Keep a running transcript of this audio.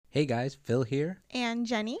Hey guys, Phil here, And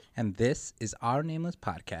Jenny. and this is Our Nameless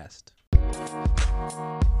Podcast.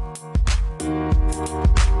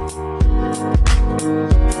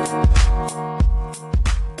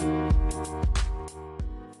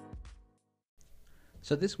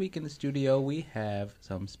 So this week in the studio, we have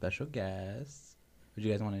some special guests. Would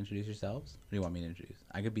you guys want to introduce yourselves? Or do you want me to introduce?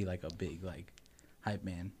 I could be like a big, hype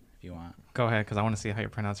man if you want. Go ahead, because I want to see how you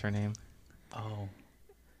pronounce her name. Oh,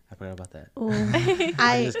 I forgot about that. I'm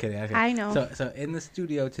I'm just kidding. Okay. I know. So in the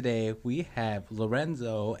studio today, we have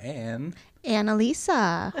Lorenzo and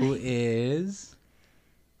Annalisa. who is...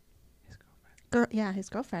 His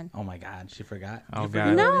girlfriend. Oh my God, she forgot. Oh, You God. forgot?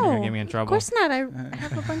 You're No, gonna get me in of trouble. course not. I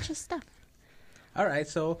have a bunch of stuff. All right,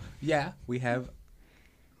 so yeah, we have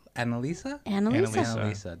Annalisa. Annalisa. Annalisa.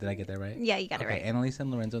 Annalisa, did I get that right? Yeah, you got it right. Annalisa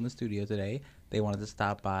and Lorenzo in the studio today. They wanted to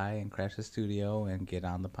stop by and crash the studio and get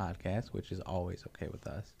on the podcast, which is always okay with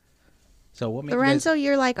us. So what made Lorenzo,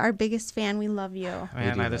 you're like our biggest fan. We love you.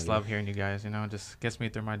 Man, do I just love love hearing you guys. You know, it just gets me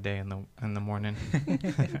through my day in the morning.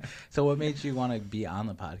 So what made you want to be on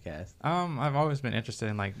the podcast? I've always been interested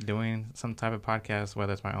in like doing some type of podcast,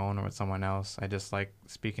 whether it's my own or with someone else. I just like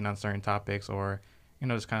speaking on certain topics, or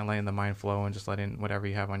just kind of letting the mind flow and just letting whatever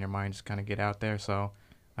you have on your mind just kind of get out there. So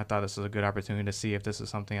I thought this was a good opportunity to see if this is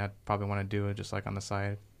something I'd probably want to do, just like on the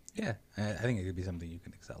side. Yeah, I think it could be something you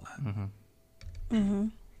can excel at. Mm-hmm.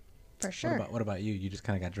 For sure. What about you? You just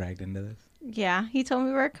kind of got dragged into this? Yeah, he told me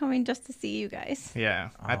we were coming just to see you guys. Yeah,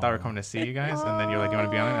 I thought we were coming to see you guys, and then you're like, "You want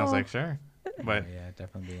to be on it?" And I was like, "Sure," but Oh, yeah,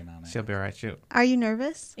 definitely being on it. she'll be all right. Are you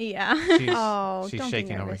nervous? Yeah. She's Oh, she's don't be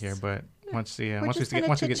shaking over nervous. here, but once we just get gonna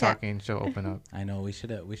once we get chit-chat. talking, she'll open up. I know we should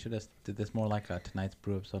have did this more like a tonight's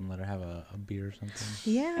brew episode and let her have a beer or something.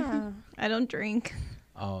 Yeah. I don't drink.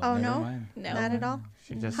 Oh, Oh, never no? mind. No. Not at all?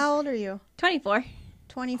 She just How old are you? 24.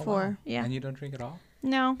 24. Oh, wow. Yeah. And you don't drink at all?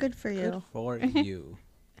 No. Good for you. Good for you.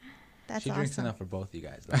 That's She awesome. drinks enough for both you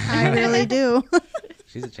guys. Though. I really do.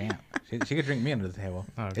 She's a champ. She could drink me under the table.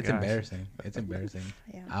 Oh, It's gosh. embarrassing. It's embarrassing.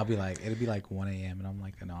 Yeah. It'll be like 1 a.m. and I'm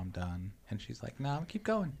like, no, I'm done. And she's like, no, I'm keep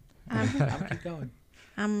going. I'm, I'm keep going.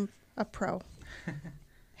 I'm a pro.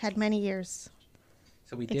 Had many years.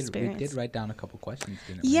 So we did Experience. write down a couple questions,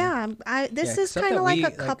 didn't we? Yeah. This Yeah, is stuff kind that of like we-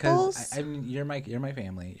 a 'cause couple's. I mean, you're my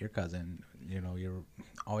family, your cousin. You're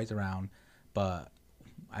always around, but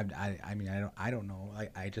I mean, I don't know.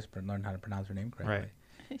 I just learned how to pronounce her name correctly.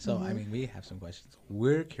 Right. So I mean, we have some questions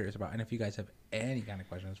we're curious about, and if you guys have any kind of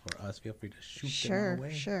questions for us, feel free to shoot them our Sure,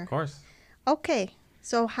 way. sure. Of course. Okay.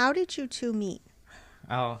 So how did you two meet?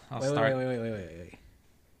 I'll Wait, start. wait.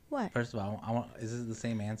 What? First of all, I want. Is this the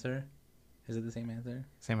same answer? Is it the same answer?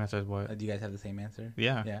 Same answer as what? Do you guys have the same answer?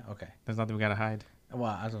 Yeah. Yeah. Okay. There's nothing we gotta hide. Well,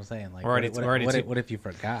 I was saying, like, We're already- what, we're already what, two- what if you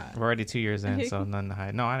forgot? We're already 2 years in, so nothing to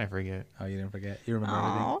hide. No, I didn't forget. Oh, you didn't forget. You remember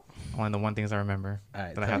everything. Aw. One of the one things I remember All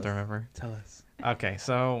right. that I have to remember. Tell us. Okay,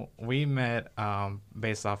 so we met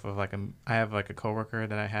based off of I have like a coworker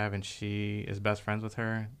that I have, and she is best friends with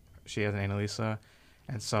her. She has an Annalisa,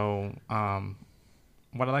 and so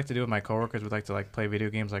what I like to do with my coworkers, we like to like play video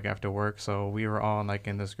games like after work. So we were all like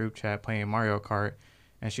in this group chat playing Mario Kart,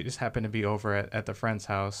 and she just happened to be over at the friend's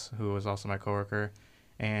house, who was also my coworker,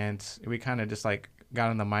 and we kind of just like got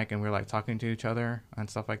on the mic and we were like talking to each other and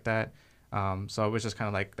stuff like that. So it was just kind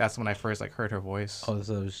of like that's when I first like heard her voice. Oh,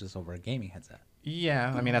 so it was just over a gaming headset.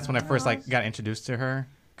 Yeah, I mean that's when I first like got introduced to her,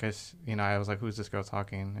 because I was like, "Who's this girl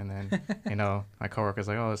talking?" And then my coworker's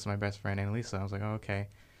like, "Oh, this is my best friend Annalisa." I was like, "Oh, okay."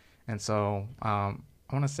 And so I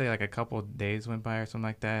want to say like a couple of days went by or something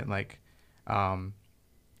like that. Like,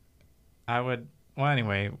 I would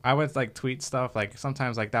like tweet stuff. Like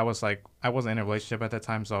sometimes like that was like I wasn't in a relationship at that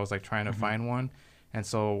time, so I was like trying to find one. And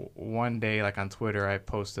so one day like on Twitter I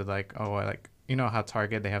posted like, "Oh, how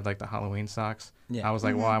Target, they have like the Halloween socks." Yeah. I was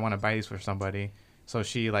like, well, I want to buy these for somebody. So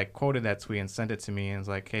she like quoted that tweet and sent it to me and was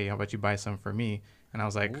like, "Hey, how about you buy some for me?" And I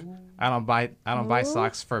was like, Ooh. I don't buy Ooh.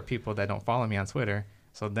 socks for people that don't follow me on Twitter.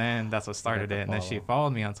 So then that's what started to it. And then she follow. followed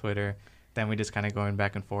me on Twitter. Then we just kind of going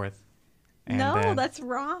back and forth. And No, then- that's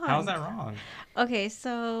wrong. how's that wrong? Okay,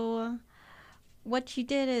 so what you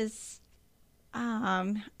did is,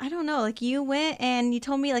 I don't know. Like you went and you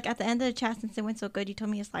told me like at the end of the chat, since it went so good, you told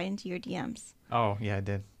me to slide into your DMs. Oh yeah, I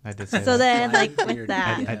did say So that. then like Slide into your with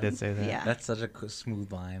that, DMs. I did say that. yeah. That's such a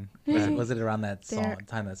smooth line. Right. Was it around that There-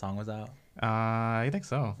 time that song was out? I think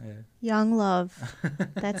so. Yeah. Young love.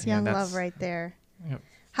 That's Yeah, young that's- love right there. Yep.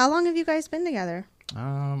 How long have you guys been together?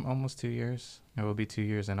 Almost 2 years. It will be 2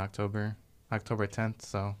 years in October 10th.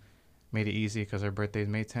 So made it easy because her birthday is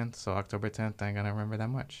May 10th. So October 10th, I ain't gonna remember that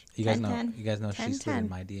much. You guys 10, know. 10. You guys know 10, she's slid 10. in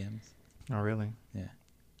my DMs. Oh really? Yeah.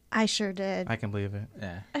 I sure did. I can believe it.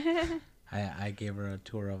 Yeah. I gave her a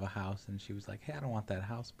tour of a house, and she was like, "Hey, I don't want that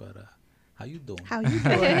house, but how you doing?" How you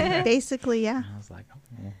doing? Basically, yeah. And I was like,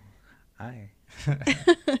 "Oh, hi."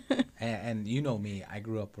 and you know me, I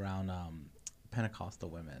grew up around Pentecostal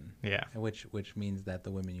women. Yeah. Which means that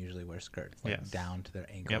the women usually wear skirts, like Yes. down to their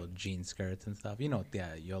ankle, Yep. jean skirts and stuff. You know,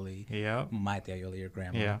 Tia Yoli, Yep. my Tia Yoli, your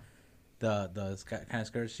grandma. Yeah. The kind of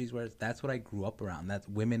skirts she wears, that's what I grew up around. That's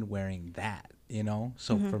women wearing that, you know?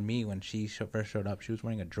 So for me, when she first showed up, she was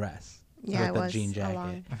wearing a dress Yeah, it with a was jean a jacket.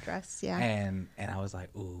 long dress. Yeah. And I was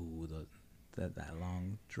like, ooh, that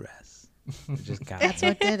long dress. It just got That's me.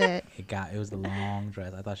 what did it. It was the long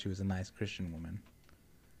dress. I thought she was a nice Christian woman.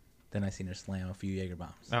 Then I seen her slam a few Jaeger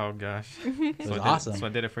bombs. Oh gosh. It was So awesome. So I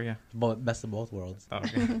did it for you. Best of both worlds. Oh,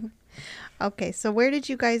 okay. Okay, so where did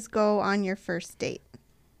you guys go on your first date?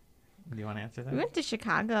 Do you want to answer that? We went to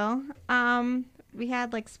Chicago. We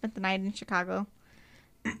had spent the night in Chicago,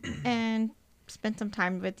 and spent some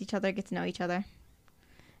time with each other, get to know each other.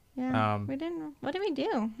 Yeah, we didn't. What did we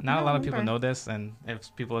do? Not a lot of people know this, and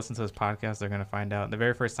if people listen to this podcast, they're gonna find out. The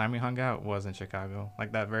very first time we hung out was in Chicago.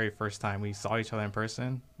 Like that very first time we saw each other in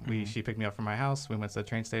person. She picked me up from my house. We went to the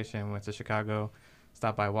train station. We went to Chicago,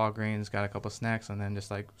 stopped by Walgreens, got a couple snacks, and then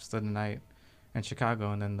just stood the night in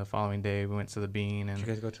Chicago. And then the following day, we went to the Bean. And Did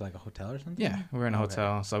you guys go to like a hotel or something? yeah, we were in a Okay.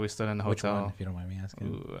 hotel, so we stood in the Which hotel. one, if you don't mind me asking?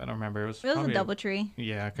 Ooh, I don't remember. It was It was probably a DoubleTree.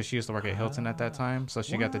 Yeah, because she used to work at Hilton at that time, so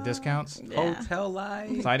she got the What? discounts. Yeah. Hotel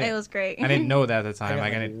life. So I It didn't, was great. I didn't know that at the I time. got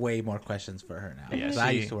Like, I like, didn't, way more questions for her now. Yeah, 'Cause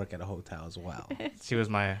I she- used to work at a hotel as well. she was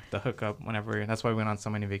the hookup whenever. That's why we went on so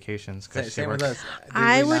many vacations. Because Same with us. Did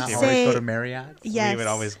I we would not say- always go to Marriott. Yes. we would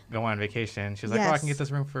always go on vacation. She's like, "Oh, I can Yes. get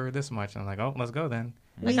this room for this much." And I'm like, "Oh, let's go then."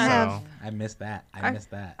 We So, have I missed that. I Our-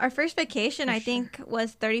 missed that. Our first vacation, I think,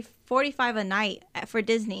 was 45 a night for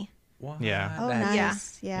Disney. What? Yeah. Oh, That's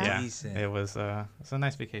nice. Yeah. yeah, decent. it was a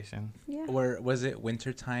nice vacation. Yeah. Or was it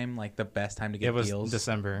winter time, like the best time to get It was deals?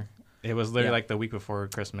 December. It was literally Yeah. like the week before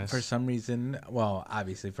Christmas. For some reason, well,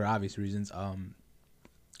 obviously for obvious reasons,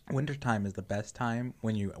 winter time is the best time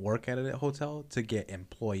when you work at a hotel to get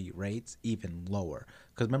employee rates even lower.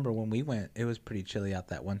 Because remember when we went, it was pretty chilly out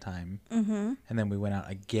that one time, and then we went out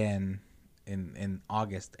again in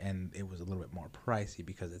August, and it was a little bit more pricey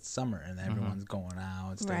because it's summer and everyone's going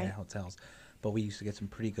out, staying Right. at hotels. But we used to get some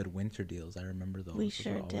pretty good winter deals. I remember those. We Those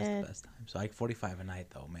sure were always did. the best time. So like 45 a night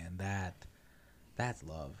though, man, that's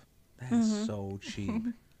love. That's so cheap.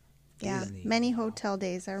 Yeah. Disney, Many wow. hotel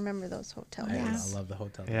days. I remember those hotel I days. love the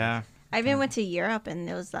hotel. Yeah, I even went to Europe, and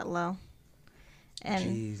it was that low. And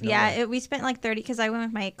Jeez, no yeah, way. we spent 30 because I went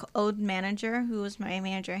with my old manager, who was my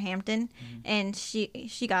manager at Hampton, and she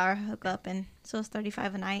got our hookup, and so it was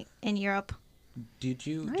 35 a night in Europe. Do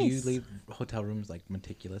you Nice. leave hotel rooms like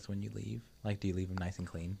meticulous when you leave? Like, do you leave them nice and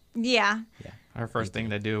clean? Yeah, Yeah. her first Me thing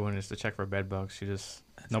to do when is to check for bed bugs. She just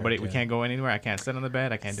That's nobody. her We too. can't go anywhere. I can't sit on the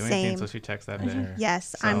bed. I can't do anything. Same. So she checks that That's bed. her.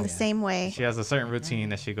 Yes, I'm So- the same way. She has a certain routine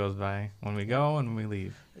that she goes by when we go and when we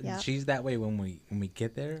leave. Yeah. She's that way when we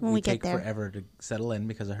get there. When we get take there. forever to settle in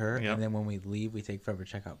because of her, Yep. and then when we leave, we take forever to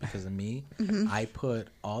check out because of me. Mm-hmm. I put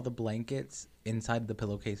all the blankets inside the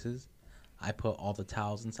pillowcases. I put all the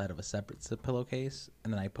towels inside of a separate pillowcase,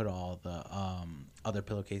 and then I put all the other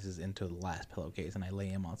pillowcases into the last pillowcase, and I lay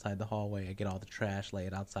them outside the hallway. I get all the trash, lay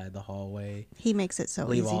it outside the hallway. He makes it so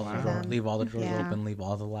leave easy all for the them. leave all the drawers Yeah. open, leave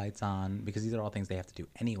all the lights on, because these are all things they have to do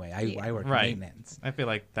anyway. Yeah. I work Right. maintenance. I feel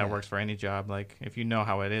like that Yeah. works for any job. Like if you know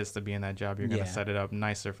how it is to be in that job, you're gonna Yeah. set it up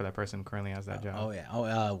nicer for that person who currently has that job. Oh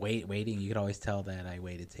yeah. Waiting. You could always tell that I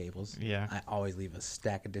waited tables. Yeah. I always leave a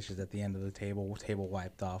stack of dishes at the end of the table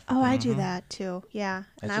wiped off. Oh, I Mm-hmm. do that too. Yeah,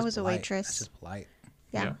 That's and I just was a polite. waitress. That's just polite.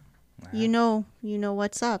 Yeah. Yeah. You know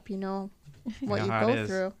what's up. You know what know you how it go is.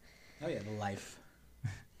 through. Oh yeah, the life.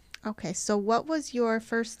 Okay, so what was your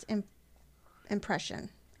first impression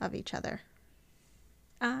of each other?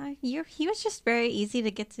 he was just very easy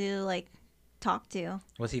to get to talk to.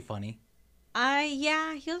 Was he funny?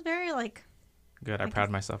 Yeah, he was very Good. I pride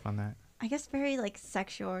myself on that. I guess very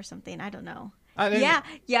sexual or something. I don't know. I didn't- Yeah,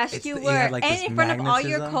 yes, It's you the- he were, had, like, and this in front of all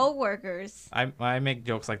your magnetism. coworkers. I make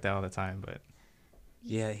jokes like that all the time, but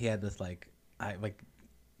Yeah, he had this like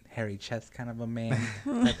hairy chest kind of a man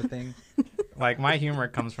type of thing. like my humor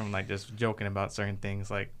comes from like just joking about certain things.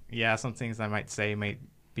 Like yeah, some things I might say might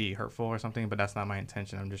be hurtful or something, but that's not my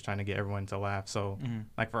intention. I'm just trying to get everyone to laugh. So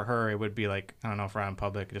like for her, it would be like I don't know, if we're out in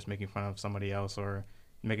public, just making fun of somebody else or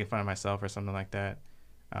making fun of myself or something like that.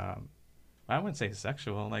 I wouldn't say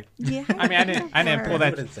sexual. Like Yeah, I mean, I didn't pull I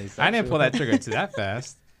that. wouldn't say I didn't pull sexual. that trigger to that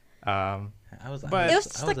fast. I was. But- It was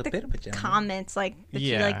just I like was a the bit of a gentleman. comments that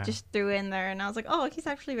Yeah. you just threw in there, and I was like, oh, he's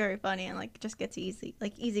actually very funny and just gets easy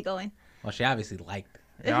going. Well, she obviously liked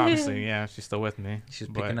Obviously, yeah, she's still with me. She's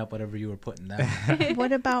but picking up whatever you were putting down.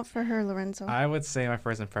 What about for her, Lorenzo? I would say my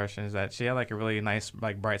first impression is that she had like a really nice,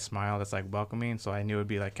 like bright smile that's like welcoming. So I knew it'd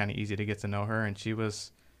be like kind of easy to get to know her, and she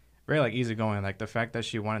was very like easygoing. Like the fact that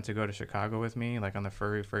she wanted to go to Chicago with me, like on the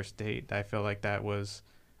very first date, I feel like that was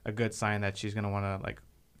a good sign that she's gonna want to like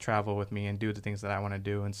travel with me and do the things that I want to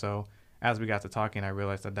do. And so as we got to talking, I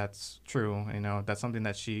realized that that's true. You know, that's something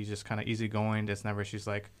that she's just kind of easygoing. It's never she's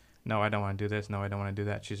like, no, I don't want to do this. No, I don't want to do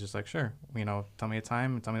that. She's just like, sure, you know, tell me a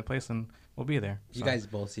time, tell me a place, and we'll be there. You So, guys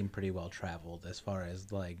both seem pretty well traveled as far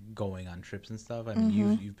as like going on trips and stuff. I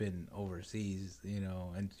mean, you've been overseas, you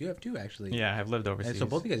know, and you have too actually. yeah, I've lived And overseas. so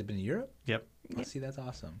both of you guys have been to Europe. Yep. Oh, see, that's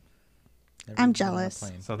awesome. I'm Everybody's been on a jealous.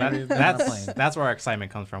 plane. So Everybody's been on a plane. that's where our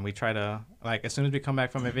excitement comes from. We try to, like, as soon as we come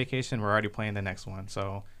back from a vacation, we're already playing the next one.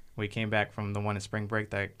 So we came back from the one in spring break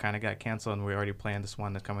that kind of got canceled, and we're already playing this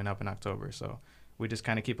one that's coming up in October. So we just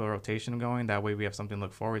kind of keep a rotation going. That way we have something to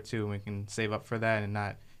look forward to, and we can save up for that and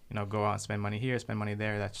not, you know, go out and spend money here, spend money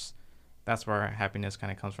there. That's where our happiness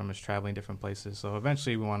kind of comes from, is traveling different places. So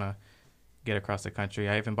eventually we want to get across the country.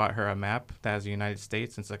 I even bought her a map that has the United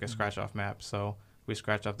States. It's like a scratch-off map. So we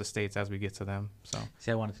scratch off the states as we get to them. So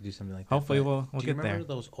See, I wanted to do something like that. hopefully but we'll do you get remember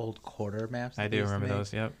there. those old quarter maps? I that they do used to remember make?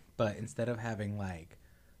 those. Yep. But instead of having like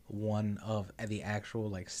one of the actual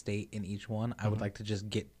like state in each one, I would Mm-hmm. like to just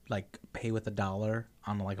get like pay with $1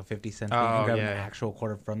 on like a 50-cent thing Oh, and grab an yeah. actual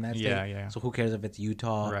quarter from that state. Yeah, yeah. So who cares if it's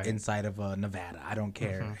Utah Right. inside of Nevada? I don't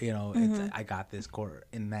care. Mhm. You know, it's I got this quarter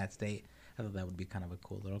in that state. I thought that would be kind of a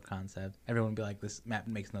cool little concept. Everyone would be like, this map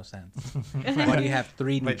makes no sense. Why do you have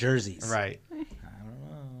 3 New But- Jerseys? Right. I don't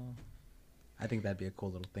know. I think that'd be a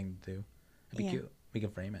cool little thing to do. It'd be Yeah. cute. We can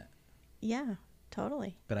frame it. Yeah,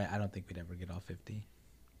 totally. But I don't think we'd ever get all 50.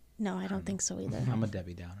 No, I don't think so either. I'm a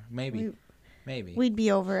Debbie Downer. Maybe. Maybe. We'd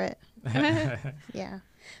be over it. Yeah.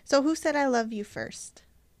 So who said I love you first?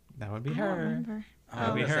 That would be I don't her. remember.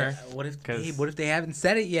 That'd be I was her. gonna say, What if? 'Cause- Hey, what if they haven't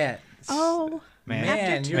said it yet? Oh, Man.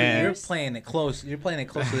 Man, you're, Man. you're playing it close. You're playing it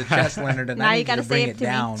close to the chest, Leonard. And Now I you need you gotta to bring say it it to me.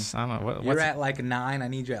 down. I don't know. You're What's, at like a 9. I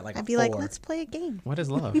need you at like a I'd be 4. like, let's play a game. what is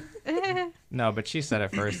love? No, but she said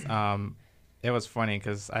it first. It was funny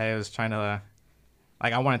because I was trying to,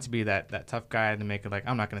 like, I wanted to be that tough guy to make it like,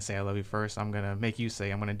 I'm not going to say I love you first. I'm going to make you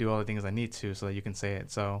say, I'm going to do all the things I need to so that you can say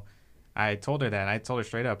it. So I told her that. I told her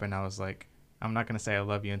straight up, and I was like, I'm not going to say I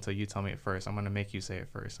love you until you tell me it first. I'm going to make you say it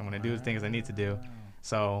first. I'm going to do the things I need to do.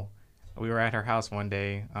 So we were at her house one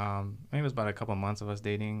day. Maybe it was about a couple months of us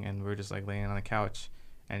dating, and we were just like laying on the couch,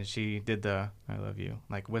 and she did the I love you,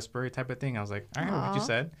 like whisper type of thing. I was like, I heard what you Aw.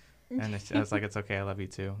 said. And I was like, it's okay, I love you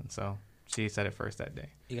too. And so she said it first that day.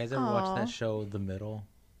 You guys ever watch Aw. that show, The Middle?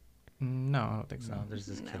 No, I don't think so. No, there's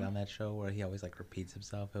this kid on that show where he always like repeats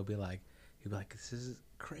himself. He'll be like, this is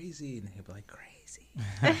crazy, and he'll be like, crazy.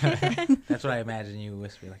 That's what I imagine you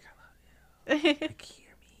whisper like, I love you. Like, hear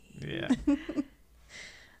me. Yeah.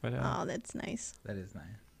 But Oh, that's nice. That is nice.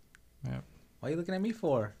 Yep. Why are you looking at me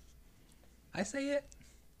for? I say it.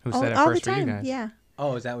 who Oh, said it all the first for you time. guys? Yeah.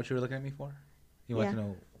 Oh, is that what you were looking at me for? You want Yeah. to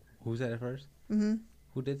know who said it first? Mm-hmm.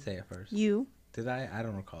 Who did say it first? You. Did I? I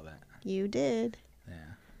don't recall that. You did. Yeah,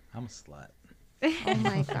 I'm a slut. Oh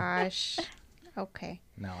my gosh. Okay.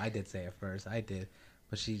 No, I did say it first. I did,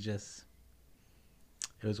 but she just.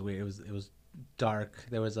 It was weird. It was dark.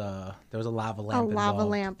 There was a lava lamp. A lava involved.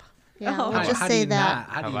 lamp. Yeah, Oh. we'll How- just how do say you that. Not,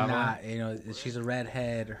 how do A you lava not? You know, she's a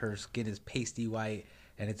redhead. Her skin is pasty white,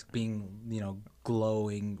 and it's being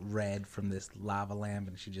glowing red from this lava lamp,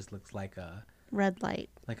 and she just looks like a Red light.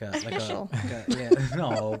 Special. Yeah.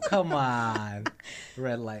 No, come on.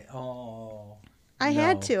 Red light. Oh. I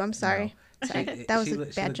had No, to. I'm sorry. no. Sorry. That was she a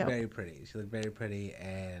she bad looked joke. very pretty. She looked very pretty,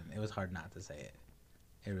 and it was hard not to say it.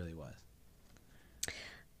 It really was.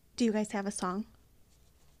 Do you guys have a song?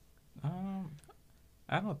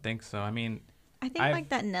 I don't think so. I mean, I think I've- like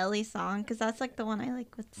that Nelly song, because that's like the one I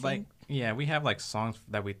like would sing. like, yeah, we have like songs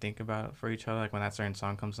that we think about for each other. Like when that certain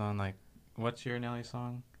song comes on, like, what's your Nelly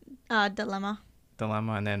song? Dilemma.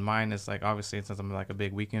 Dilemma. And then mine is like, obviously, since I'm like a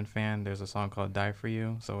big Weeknd fan, there's a song called Die For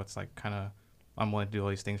You. So it's like kind of, I'm willing to do all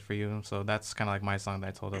these things for you. So that's kind of like my song that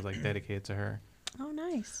I told her was like dedicated to her. Oh,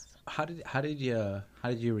 nice. How did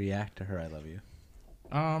you react to her I Love You?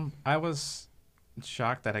 I was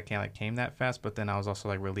shocked that I came that fast, but then I was also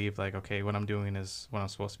like relieved, like, okay, what I'm doing is what I'm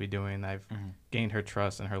supposed to be doing. I've gained her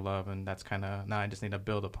trust and her love, and that's kind of, now I just need to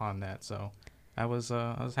build upon that. So I was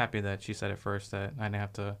happy that she said it first, that I didn't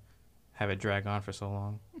have to have it drag on for so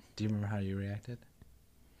long. Do you remember how you reacted?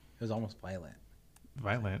 It was almost violent.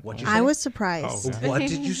 Violent. What'd you I say? was surprised. Oh, okay. What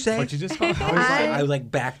did you say? What you just I like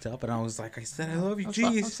backed up and I was like, I said I love you. I'm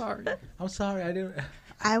Jeez. sorry. I'm sorry. I didn't.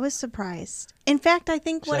 I was surprised. In fact, I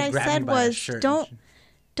think She, what like, I grabbed me said by the was, shirt and don't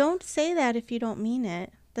Don't say that if you don't mean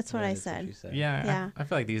it. That's what That I is what said. you said. Yeah, Yeah. I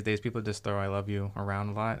feel like these days people just throw "I love you" around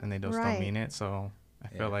a lot, and they just Right. don't mean it. So I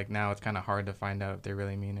feel Yeah. like now it's kind of hard to find out if they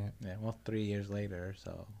really mean it. Yeah. Well, 3 years later,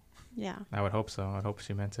 so Yeah. I would hope so. I'd hope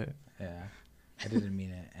she meant it. yeah, I didn't mean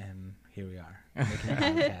it, and here we are making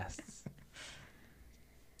podcasts.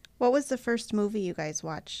 What was the first movie you guys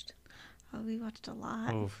watched? Oh, we watched a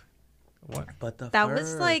lot. Oof. What But the That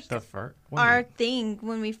was like the first? our thing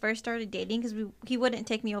when we first started dating because he wouldn't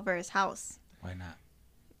take me over his house. why not?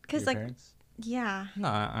 Because Your like, parents? yeah.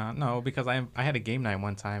 No, because I had a game night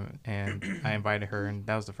one time and I invited her, and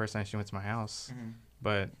that was the first time she went to my house. Mhm.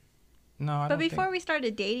 But no, I But don't before think, we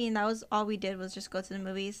started dating, that was all we did was just go to the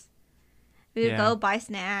movies. We would Yeah. go buy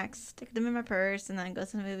snacks, stick them in my purse, and then go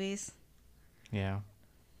to the movies. yeah.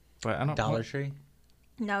 But I don't. Dollar Tree.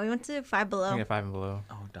 No, we went to Five I Below. think at Five and Below.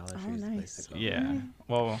 Oh, Dollar Oh, Tree is the nice. place to go. Yeah.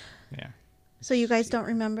 Well, yeah. So you guys don't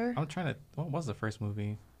remember? I'm trying to. What was the first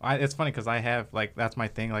movie? It's funny because I have like that's my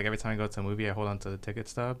thing. Like every time I go to a movie, I hold on to the ticket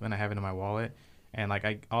stub and I have it in my wallet. And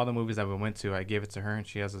like all the movies that we went to, I gave it to her, and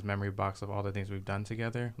she has this memory box of all the things we've done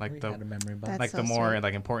together. Like We the had a memory box. That's like so the more sweet.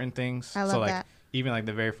 like important things. I love so like that. even like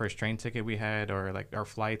the very first train ticket we had, or like our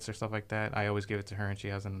flights or stuff like that, I always give it to her, and she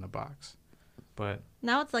has it in a box. But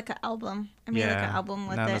Now it's like an album. I mean, like an album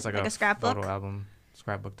with now it, there's like a scrapbook. photo album,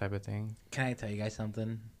 scrapbook type of thing. Can I tell you guys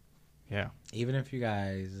something? Yeah. Even if you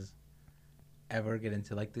guys ever get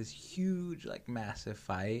into like this huge, like massive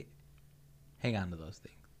fight, hang on to those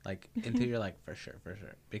things. Like until you're like for sure,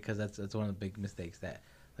 because that's one of the big mistakes that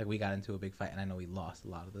like we got into a big fight, and I know we lost a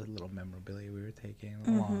lot of the little memorabilia we were taking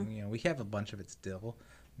along. You know, we have a bunch of it still,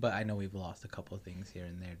 but I know we've lost a couple of things here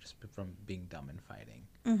and there just from being dumb and fighting.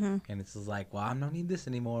 Mm-hmm. And it's just like, well, I don't need this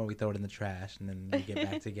anymore. We throw it in the trash, and then we get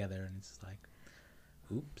back together, and it's just like,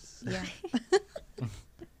 oops. Yeah.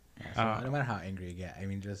 Yeah, so no matter how angry you get, I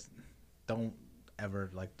mean, just don't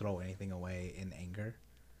ever like throw anything away in anger.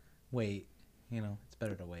 Wait, you know, it's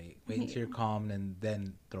better to wait. Wait until you're calm and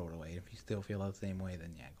then throw it away. If you still feel the same way,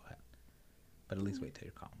 then yeah, go ahead. But at least wait till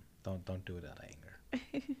you're calm. Don't do it out of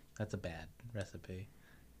anger. That's a bad recipe.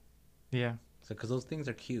 Yeah. So, because those things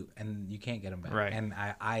are cute and you can't get them back. Right. And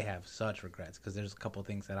I have such regrets because there's a couple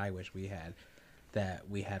things that I wish we had that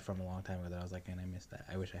we had from a long time ago that I was like, and I missed that.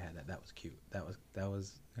 I wish I had that. That was cute. That was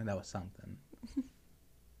something.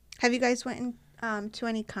 Have you guys went to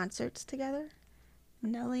any concerts together?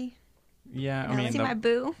 Nelly. Yeah. I Nelly, mean, see my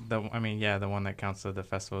boo. the one that counts to the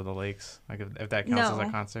Festival of the Lakes. Like if that counts as a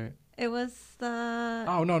No. concert. It was the.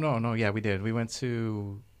 Oh no. Yeah, we did. We went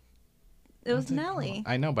to. It was what's called? Nelly.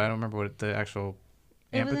 I know, but I don't remember what the actual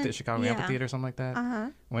It was in- Chicago yeah. Amphitheater or something like that. Uh-huh.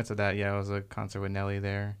 Went to that. Yeah, it was a concert with Nelly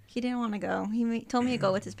there. He didn't want to go. Told me to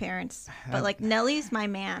go with his parents. But like Nelly's my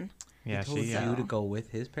man. Yeah, He told she. you to go with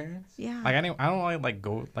his parents? Yeah. Like I don't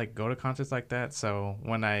really go to concerts like that. So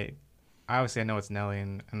when I obviously I know it's Nelly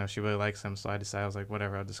and I know she really likes him, so I decided I was like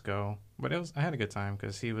whatever, I'll just go. But I had a good time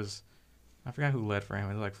because he was. I forgot who led for him.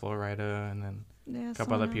 It was like Flo Rida and then Yeah, a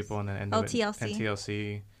couple other someone else. people, and then ended Oh, with TLC.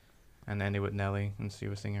 TLC, and ended with Nelly, and she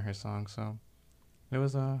was singing her song. So it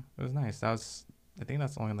was nice. I think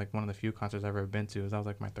that's only like one of the few concerts I've ever been to. That was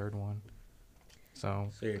like my third one. So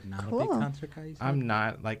So you're not a Cool. big concert guy? You said? I'm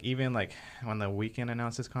not like even like when the Weeknd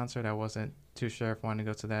announced his concert, I wasn't too sure if I wanted to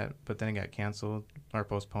go to that, but then it got canceled or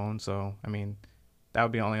postponed. So I mean, that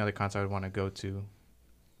would be the only other concert I'd want to go to.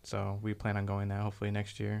 So we plan on going that hopefully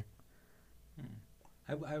next year.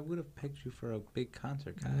 I would have picked you for a big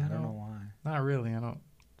concert guy. I don't No. know why. Not really. I don't.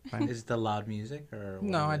 find- Is it the loud music or what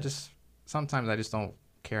No, is I it? just sometimes I just don't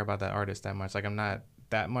care about that artist that much. Like I'm not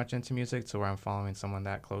that much into music to where I'm following someone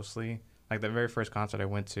that closely. Like the very first concert I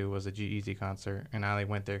went to was a G-Eazy concert, and I only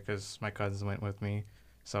went there because my cousins went with me.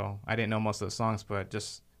 So I didn't know most of the songs, but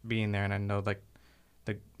just being there and I know the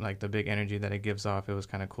big energy that it gives off, it was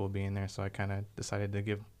kind of cool being there. So I kind of decided to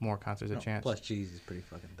give more concerts a No, chance. Plus, Jeezy's pretty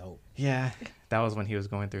fucking dope. Yeah, that was when he was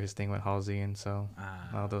going through his thing with Halsey, and so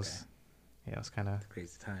all those, Okay. yeah, it was kind of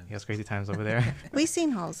Crazy time. it was crazy times over there. We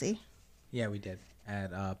seen Halsey. Yeah, we did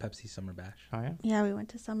at Pepsi Summer Bash. Oh yeah. Yeah, we went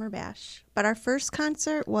to Summer Bash. But our first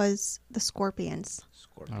concert was the Scorpions.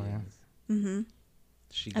 Scorpions. Mm-hmm.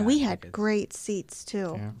 She And got we had tickets great seats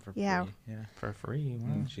too. Yeah. for Yeah. free. Yeah. For free.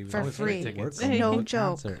 Wow. And she was For always free. like, Tickets. "Work on No the joke.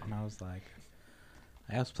 concert." And I was like,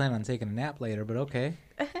 I was planning on taking a nap later, but okay.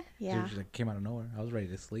 Yeah, She just like, came out of nowhere. I was ready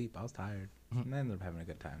to sleep. I was tired. And I ended up having a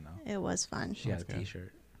good time though. it was fun. She had a That's good.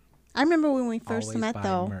 T-shirt. I remember when we first Always met buy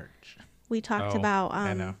though. merch. We talked Oh, about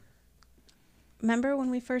I know. remember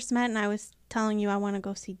when we first met and I was telling you I want to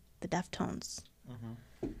go see the Deftones.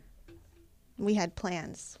 Mhm. We had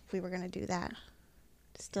plans. We were going to do that.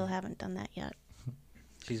 Still haven't done that yet.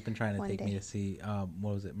 She's been trying to One take me day. to see what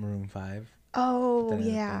was it, Maroon 5. Oh, Then it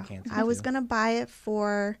ended up yeah. getting canceled, I was too. going to buy it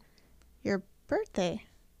for your birthday.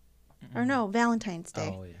 Or no, Valentine's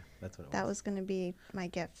Day. Oh yeah, that's what it was. That was going to be my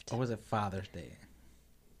gift. Or was it Father's Day?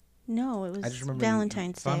 No, it I was just remember you-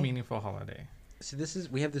 Valentine's It's not a Day. meaningful holiday. See,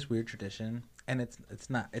 we have this weird tradition, and it's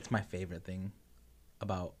my favorite thing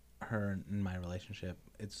about her and my relationship.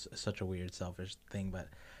 It's such a weird, selfish thing, but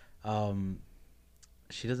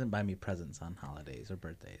she doesn't buy me presents on holidays or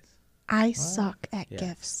birthdays. I suck at Yeah.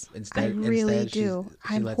 gifts. Instead, I really she's- do.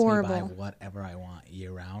 She I'm lets me buy horrible. whatever I want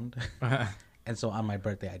year round, and so on my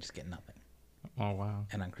birthday I just get nothing, Oh wow.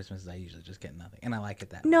 and on Christmas I usually just get nothing, and I like it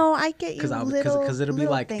that No, I get you because little it'll be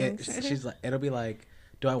little like things. she's like it'll be like,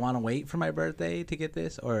 do I want to wait for my birthday to get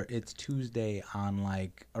this, or it's Tuesday on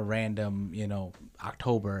like a random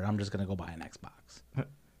October and I'm just gonna go buy an Xbox.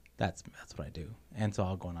 That's what I do, and so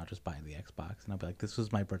I'll go and I'll just buy the Xbox, and I'll be like, this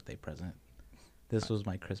was my birthday present, this was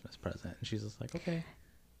my Christmas present, and she's just like, okay.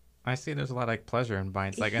 I see there's a lot of like pleasure in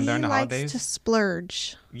buying. Like, he and during the likes holidays, to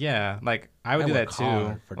splurge. yeah, like I would I do work that too.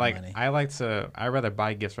 hard for the Like money. I'd rather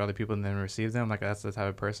buy gifts for other people than receive them. Like that's the type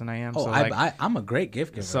of person I am. Oh, so like, I'm a great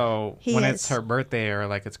gift giver. so He when is. it's her birthday or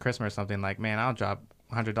like it's Christmas or something, like man, I'll drop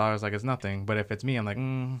 $100 like it's nothing. But if it's me, I'm like,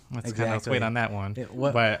 let's Exactly. wait on that one.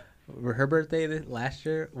 What- But her birthday last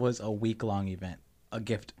year was a week-long event, a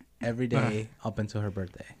gift every day up until her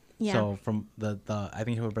birthday. Yeah. So from the I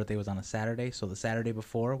think her birthday was on a Saturday, so the Saturday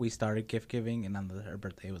before we started gift giving, and on her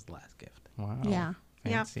birthday was the last gift. wow, Yeah.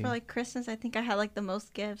 Yeah, fancy. for like Christmas, I think I had like the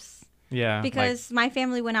most gifts yeah, like, because my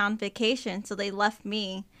family went on vacation, so they left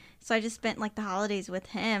me. So I just spent like the holidays with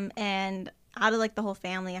him, and out of like the whole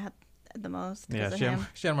family, I had the most yeah, because of she him.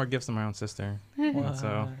 she had more gifts than my own sister.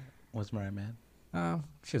 So Was Mariah mad?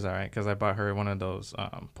 she's all right because I bought her one of those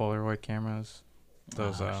Polaroid cameras.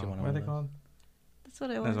 Those She wanted what one are of they those. called? That's what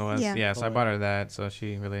it That's was. what it was. Yeah. Yeah, so I bought her that, so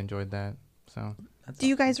she really enjoyed that. So That's Do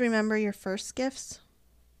you guys remember your first gifts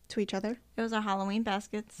to each other? It was our Halloween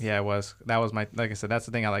baskets. yeah, it was. That was my, like I said, that's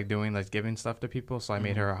the thing I like doing, like giving stuff to people. So I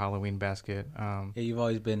made Mhm. her a Halloween basket. Yeah, you've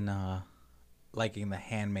always been liking the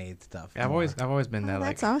handmade stuff. I've always been Oh, that,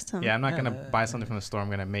 like, that's awesome. yeah, I'm not Yeah, gonna buy something from the store. I'm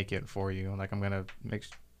gonna make it for you. Like I'm gonna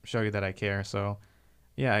show you that I care. So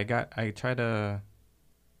yeah, I try to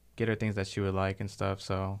get her things that she would like and stuff.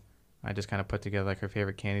 So I just kind of put together like her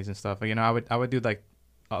favorite candies and stuff. But, I would do like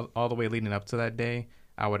all the way leading up to that day.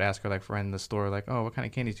 I would ask her like friend in the store like, oh, what kind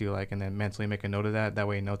of candies do you like, and then mentally make a note of that. That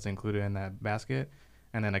way, notes included in that basket,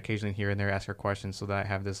 and then occasionally here and there ask her questions so that I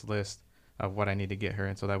have this list of what I need to get her,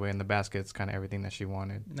 and so that way in the basket it's kind of everything that she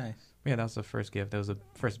wanted. nice. Yeah, that was the first gift. That was the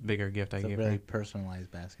first bigger gift It's I a gave really her. personalized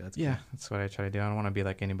basket. That's Yeah, cool. that's what I try to do. I don't want to be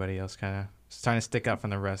like anybody else, kind of trying to stick out from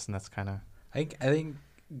the rest, and that's kind of I think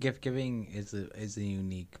gift giving is a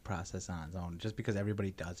unique process on its own, just because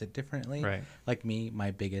everybody does it differently. right. Like me,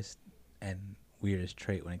 my biggest and weirdest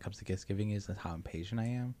trait when it comes to gift giving is how impatient I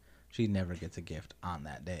am. She never gets a gift on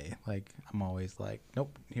that day. Like I'm always like,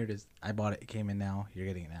 nope, here it is. I bought it. It came in now. You're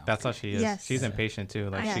getting it now. That's how she is. Yes. She's impatient too.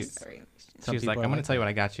 Like Yes. she's Some she's like, people I'm are gonna tell you what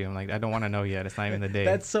I got you. I'm like, I don't want to know yet. It's not even the day.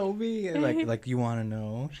 That's so me. Like you want to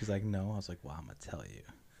know? She's like, no. I was like, well, I'm gonna tell you.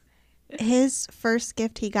 His first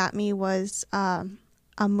gift he got me was a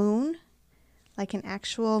moon, like an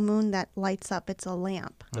actual moon that lights up. It's a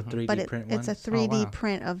lamp, The 3D but print it's a ones, 3D wow.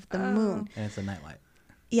 print of the Oh. moon. and it's a nightlight.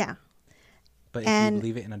 Yeah, But if And- you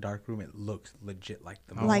leave it in a dark room, it looks legit like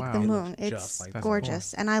the Oh, moon. like wow. the It moon. looks just It's like That's the moon.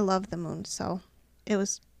 gorgeous, and I love the moon, so it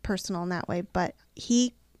was personal in that way. But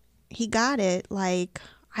he got it like,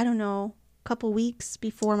 I don't know, a couple weeks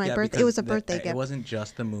before my Yeah, birthday. It because was a birthday It gift. wasn't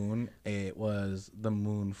just the moon. It was the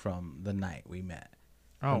moon from the night we met.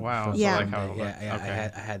 oh wow. From So Yeah. like how it yeah, looked. yeah.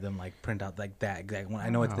 Okay. I had them like print out like that exact one. I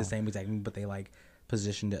know it's Wow. the same exact one, but they like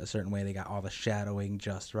positioned it a certain way. They got all the shadowing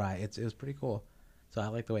just right. It was pretty cool. So I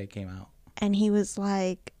like the way it came out. And he was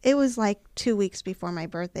like, it was like 2 weeks before my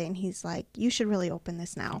birthday, and he's like, you should really open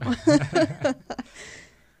this now.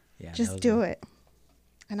 Yeah, Just do it.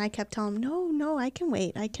 And I kept telling him, no, I can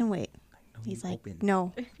wait. I can wait. He's like,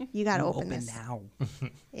 no, you got to open this. now.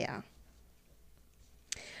 Yeah.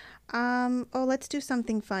 Let's do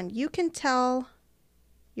something fun. You can tell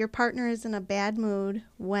your partner is in a bad mood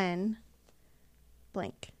when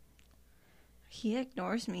blank. He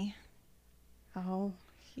ignores me. Oh,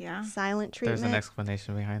 Yeah. silent There's treatment. an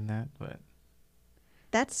explanation behind that, but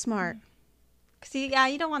That's smart. Yeah,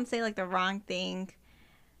 you don't want to say like the wrong thing.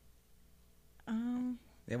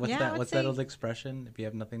 Yeah, what's Yeah, I that? would What's say- that old expression? If you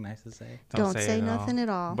have nothing nice to say, Don't it say at nothing at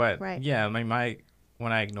all. But Right. yeah, my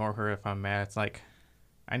when I ignore her if I'm mad, it's like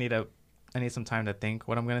I need some time to think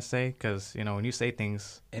what I'm gonna say, because when you say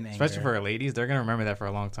things, in especially anger. for ladies, they're gonna remember that for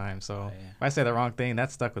a long time. So Oh, yeah. if I say the wrong thing,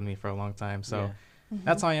 that stuck with me for a long time. So Yeah.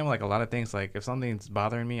 that's how I am with, like, a lot of things. Like if something's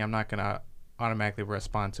bothering me, I'm not gonna automatically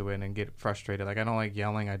respond to it and get frustrated. Like I don't like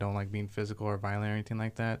yelling. I don't like being physical or violent or anything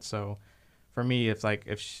like that. So for me, it's like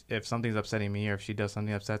if something's upsetting me or if she does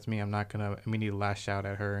something that upsets me, I'm not gonna immediately lash out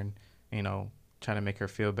at her and try to make her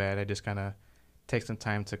feel bad. I just kind of take some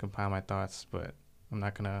time to compile my thoughts, but I'm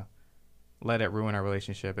not gonna let it ruin our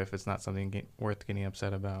relationship if it's not something worth getting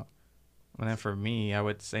upset about. And then for me, I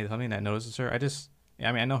would say something that notices her.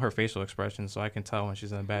 I know her facial expressions, so I can tell when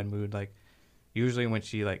she's in a bad mood. Like usually when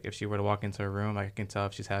she if she were to walk into a room, I can tell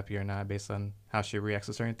if she's happy or not based on how she reacts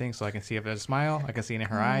to certain things. So I can see if there's a smile, I can see it in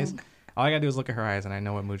her eyes. All I gotta do is look at her eyes, and I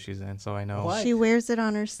know what mood she's in. So I know She wears it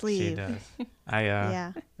on her she sleeve. does.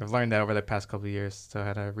 I've learned that over the past couple of years, so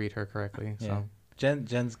how to read her correctly. Yeah. So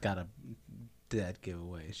Jen's got a dead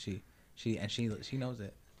giveaway. She knows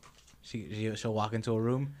it. She'll walk into a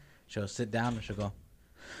room, she'll sit down, and she'll go.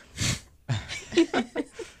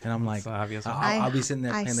 And I'm like, it's obvious. I'll be sitting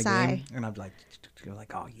there I playing the sigh. game, and I'm like,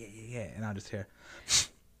 oh yeah, and I'll just hear,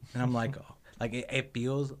 and I'm like, oh, like it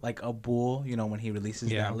feels like a bull, when he releases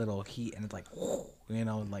that little heat, and it's like,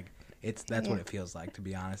 like that's what it feels like, to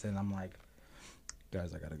be honest. And I'm like,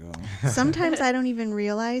 guys, I gotta go. Sometimes I don't even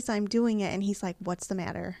realize I'm doing it, and he's like, "What's the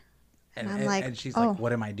matter?" And I'm like, and she's "Oh." like,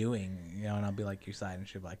 what am I doing? And I'll be like, your side, and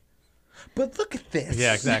she'll be like, but look at this.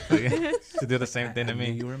 Yeah, exactly. To do the same thing to I me.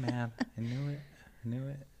 knew you were mad. I knew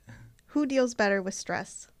it. Who deals better with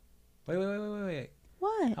stress? Wait.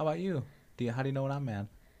 What? How about you? How do you know when I'm mad?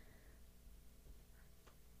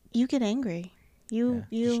 You get angry. You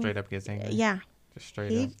Just straight up gets angry. Yeah. Just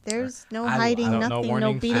straight up. There's no I- hiding, I- no nothing, no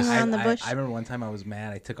warning. beating around the bush. I remember one time I was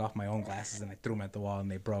mad. I took off my own glasses and I threw them at the wall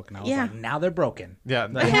and they broke. And I was Yeah. like, now they're broken. Yeah.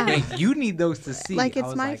 Like, Yeah. wait, you need those to see. Like I it's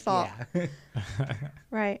was my fault. Yeah.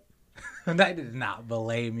 Right. And I did not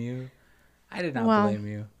blame you. Well, blame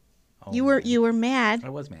you. Oh, You were mad, I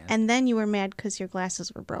was mad. and then you were mad because your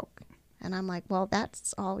glasses were broke. And I'm like, well,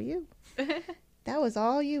 that's all you. That was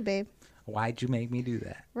all you, babe. Why'd you make me do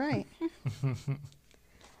that? Right.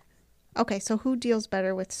 Okay, so who deals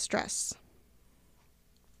better with stress?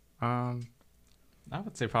 I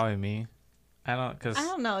would say probably me. I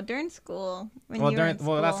don't know. During school, when well, you were in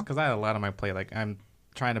school, that's because I had a lot on my plate. Like I'm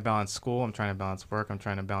trying to balance school, I'm trying to balance work, I'm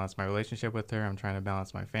trying to balance my relationship with her, I'm trying to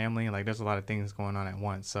balance my family. Like there's a lot of things going on at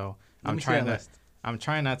once. So I'm trying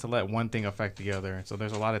not to let one thing affect the other. So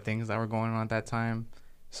there's a lot of things that were going on at that time.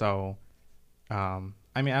 So, I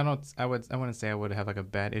wouldn't say I would have like a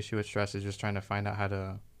bad issue with stress. It's just trying to find out how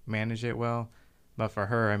to manage it well. But for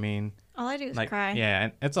her, all I do is like, cry. yeah,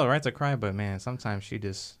 and it's all right to cry, but man, sometimes she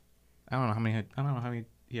just, I don't know how many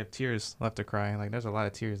you have tears left to cry. Like there's a lot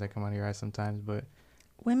of tears that come out of your eyes sometimes, but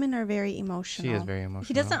Women are very emotional. she is very emotional.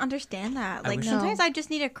 He doesn't understand that. Like wish- sometimes I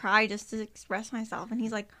just need to cry just to express myself, and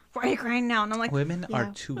he's like, "Why are you crying now?" And I'm like, Women Yeah.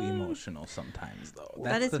 are too emotional sometimes, though.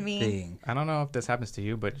 That That's is the me. thing. I don't know if this happens to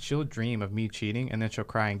you, but she'll dream of me cheating and then she'll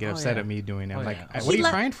cry and get Oh, upset yeah. at me doing it. Oh, I'm like, yeah. what are you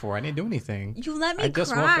He crying for? I didn't do anything. "You let me I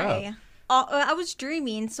just woke cry." up. I was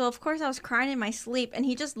dreaming, so of course I was crying in my sleep, and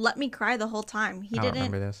he just let me cry the whole time. He I don't didn't.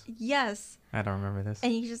 remember this. Yes, I don't remember this.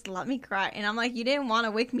 and he just let me cry, and I'm like, "You didn't want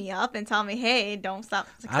to wake me up and tell me, hey, don't stop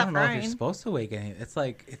I don't know if crying." you're supposed to wake any. It's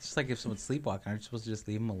just like if someone's sleepwalking. Aren't you supposed to just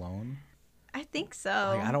leave them alone? I think so.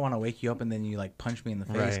 Like I don't want to wake you up and then you like punch me in the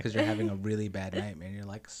face Right. because you're having a really bad nightmare. And you're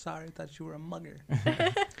like, sorry, I thought you were a mugger.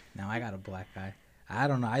 Now I got a black eye. I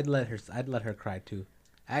don't know. I'd let her cry too.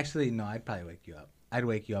 Actually, no. I'd probably wake you up. I'd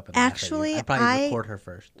wake you up and laugh at you. Actually, I'd probably I- record her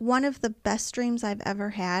first. One of the best dreams I've ever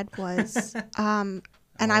had was, and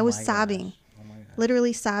Oh I was my sobbing, gosh. Oh my gosh.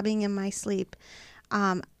 literally sobbing in my sleep.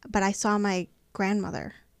 But I saw my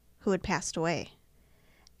grandmother who had passed away.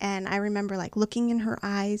 And I remember like looking in her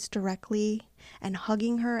eyes directly and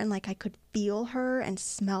hugging her, and like I could feel her and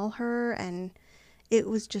smell her, and it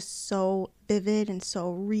was just so vivid and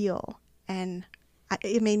so real, and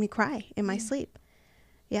it made me cry in my sleep.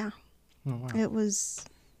 Yeah, Oh, wow. it was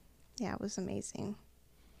amazing.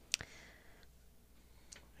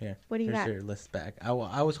 Here, What do you here's got? your list back. I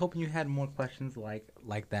was hoping you had more questions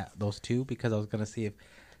like that, those two, because I was gonna see if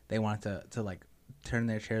they wanted to like turn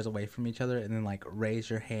their chairs away from each other and then like raise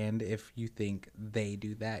your hand if you think they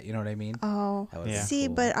do that. You know what I mean? Oh, That would've Yeah. been see,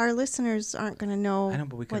 cool. but our listeners aren't going to know, I know,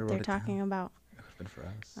 but we could've what they're wrote it down. talking about. It would have been for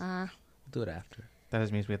us. Uh, We'll do it after. That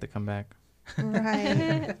just means we have to come back.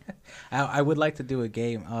 right. I would like to do a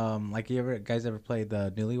game. Like guys ever played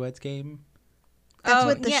the Newlyweds game? That's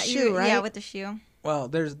with the shoe, right? Yeah, with the shoe. Well,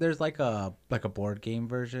 there's like a board game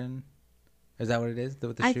version. Is that what it is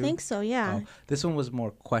with the I shoe? think so. Yeah. Oh, this one was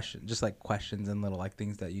more just like questions and little like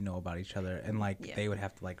things that you know about each other, and like Yeah. they would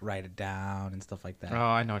have to like write it down and stuff like that. Oh,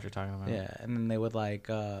 I know what you're talking about. Yeah, and then they would like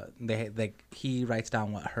he writes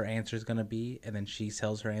down what her answer is gonna be, and then she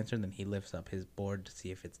tells her answer, and then he lifts up his board to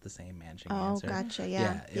see if it's the same matching Oh, answer. gotcha.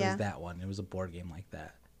 Yeah. it was that one. It was a board game like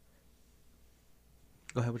that.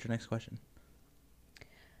 Go ahead with your next question.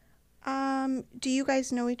 Do you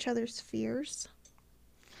guys know each other's fears?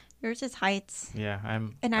 Yours is heights. Yeah,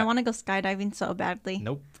 And I want to go skydiving so badly.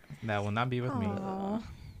 Nope, that will not be with me. Aw.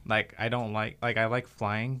 Like I don't like I like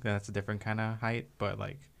flying. That's a different kind of height, but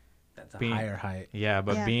like That's a Being- higher height. yeah,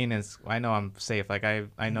 but Yeah. being in I know I'm safe. Like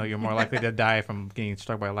I know you're more likely to die from getting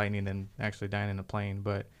struck by lightning than actually dying in a plane.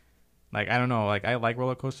 But like I don't know. Like I like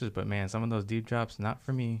roller coasters, but man, some of those deep drops not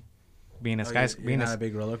for me. Being a sky, You're being not a a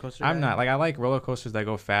big roller coaster. I'm guy? not like I like roller coasters that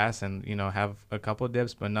go fast and have a couple of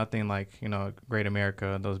dips, but nothing like Great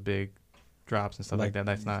America, those big drops and stuff like that.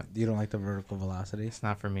 That's not. You don't like the vertical velocity. It's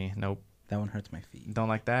not for me. Nope. That one hurts my feet. Don't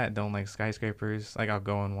like that. Don't like skyscrapers. Like I'll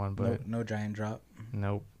go in one, but No giant drop.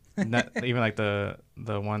 nope. Not even like the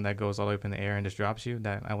one that goes all the way up in the air and just drops you.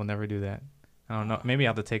 That I will never do that. I don't know. Maybe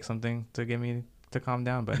I'll have to take something to get me to calm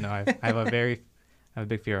down. But no, I have a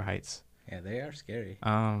big fear of heights. Yeah, they are scary.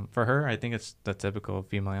 For her, I think it's the typical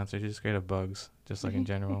female answer. She's scared of bugs, just like in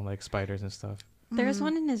general, like spiders and stuff. There's Mm-hmm.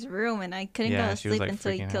 one in his room, and I couldn't Yeah, go to she was, sleep like,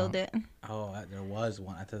 until he freaking killed out. it. Oh, there was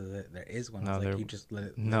one. I thought that there is one. No, I was there- like, you just let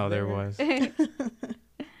it. No, live there was.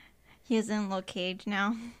 He is in a little cage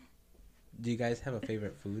now. Do you guys have a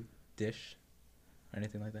favorite food dish or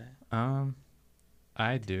anything like that?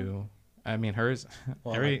 I do. I mean, hers.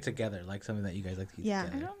 Well, like together, like something that you guys like to eat Yeah.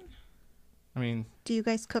 together. I mean, Do you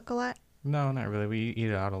guys cook a lot? no, not really. We eat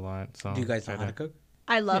it out a lot. So Do you guys know try how to cook?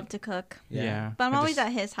 I love to cook, Yeah. but I'm I always just-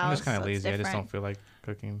 at his house. I'm just kind of so it's lazy. I just different. don't feel like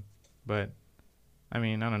cooking. But I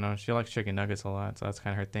mean, I don't know. She likes chicken nuggets a lot, so that's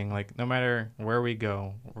kind of her thing. Like, no matter where we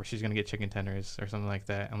go, where she's gonna get chicken tenders or something like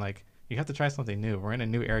that. I'm like, you have to try something new. We're in a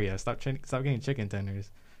new area. Stop getting chicken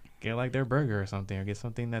tenders. Get like their burger or something, or get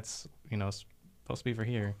something that's supposed to be for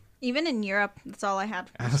here. Even in Europe, that's all I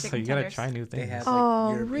had. I Was was chicken like, you gotta tenders. try new They things. have Oh,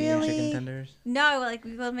 like European chicken really? tenders. No, like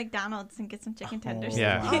we go to McDonald's and get some chicken Oh, tenders.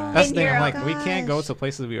 Yeah, wow. that's the In thing. I'm Europe. like, we can't go Gosh. to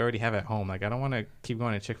places we already have at home. Like, I don't want to keep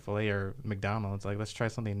going to Chick-fil-A or McDonald's. Like, let's try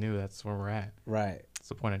something new. That's where we're at. Right. That's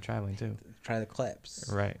the point of traveling too. Try the clips.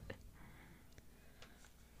 Right.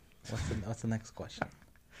 What's the next question?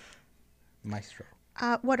 Maestro.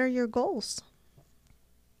 What are your goals?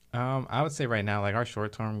 I would say right now, like our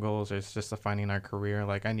short-term goals is just to finding our career.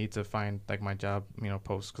 Like, I need to find like my job,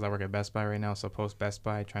 post, because I work at Best Buy right now. So post Best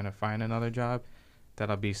Buy, trying to find another job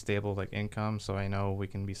that'll be stable, like income, so I know we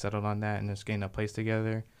can be settled on that and just getting a place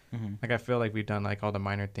together. Mm-hmm. Like, I feel like we've done like all the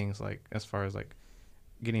minor things, like as far as like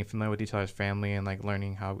getting familiar with each other's family and like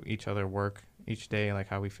learning how each other work each day, like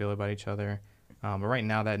how we feel about each other. But right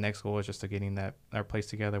now, that next goal is just to getting our place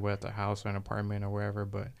together, whether it's a house or an apartment or wherever.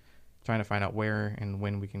 But trying to find out where and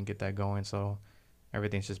when we can get that going. So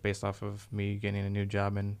everything's just based off of me getting a new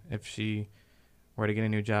job. And if she were to get a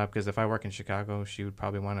new job, because if I work in Chicago, she would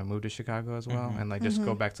probably want to move to Chicago as well, Mhm. and like just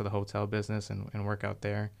go back to the hotel business and work out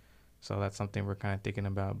there. So that's something we're kind of thinking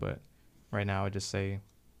about. But right now, I would just say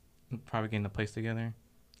probably getting the place together.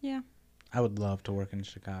 Yeah. I would love to work in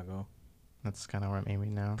Chicago, That's kind of where I'm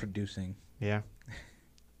aiming now. producing. Yeah.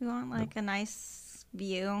 We want like a nice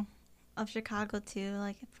view of Chicago too,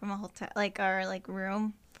 like from a hotel, like our like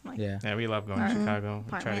room. From, like, Yeah. Yeah, we love going to Mhm. Chicago. We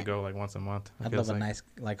try to Apartment. go like once a month. It I'd feels love a like.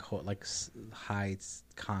 nice high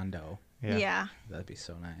condo. Yeah. That'd be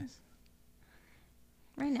so nice.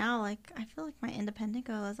 Right now, like I feel like my independent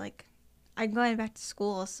goal is like I'm going back to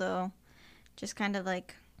school, so just kind of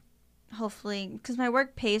like hopefully because my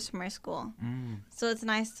work pays for my school, so it's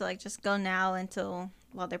nice to like just go now until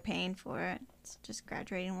while they're paying for it. It's just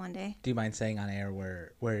graduating one day. Do you mind saying on air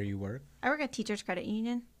where you work? I work at Teachers Credit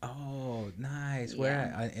Union. Oh, nice.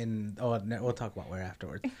 Yeah. Where? We'll talk about where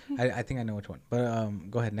afterwards. I think I know which one.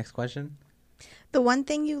 But go ahead. Next question. The one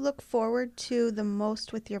thing you look forward to the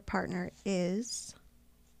most with your partner is?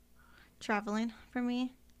 Traveling for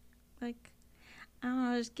me, like I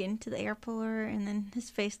don't know, just getting to the airport and then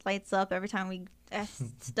his face lights up every time we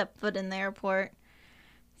step foot in the airport.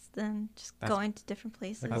 Then just That's- going to different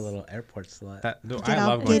places. Like a little airport slut. Get I all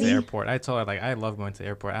love going to the giddy? airport. I told her like I love going to the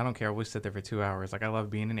airport. I don't care if we sit there for 2 hours. Like I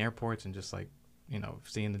love being in airports and just like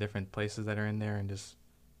seeing the different places that are in there and just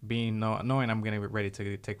being knowing I'm gonna be ready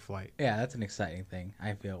to take flight. Yeah, that's an exciting thing.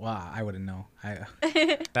 I feel. Wow, I wouldn't know.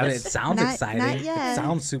 But That's it sounds Not- exciting. not yet. It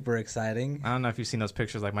sounds super exciting. I don't know if you've seen those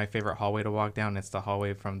pictures. Like my favorite hallway to walk down, it's the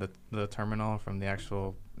hallway from the terminal, from the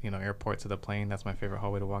actual airport to the plane. That's my favorite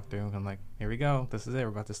hallway to walk through. I'm like, here we go. This is it. We're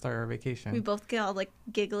about to start our vacation. We both get all like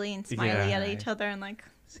giggly and smiley Yeah. at each other and like.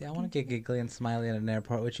 See, I want to get giggly and smiley at an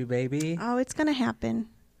airport with you, baby. Oh, it's gonna happen.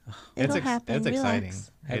 It'll happen. It's exciting.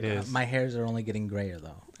 Relax. It is. My hairs are only getting grayer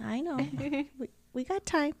though. I know. we got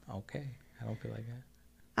time. Okay, I don't feel like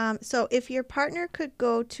that. So if your partner could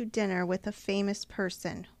go to dinner with a famous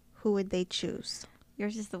person, who would they choose?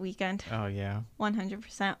 Yours is The Weeknd, Oh yeah,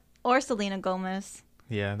 100%. Or Selena Gomez.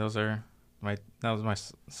 yeah. That was my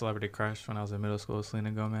celebrity crush when I was in middle school, Selena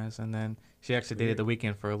Gomez, and then she actually dated The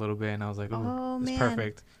Weeknd for a little bit, and I was like, ooh, Oh, it's man.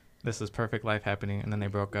 perfect. This is perfect life happening. And then they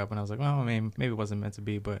broke up, and I was like, well, I mean, maybe it wasn't meant to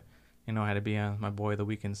be, but I had to be on my boy The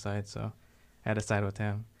Weeknd side, so I had to side with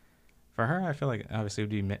him. For her, I feel like obviously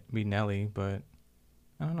it would be Nelly, but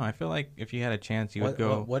I don't know. I feel like if you had a chance, you would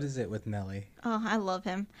go. What is it with Nelly? Oh, I love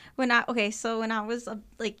him. So when I was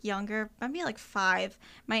like younger, maybe like 5,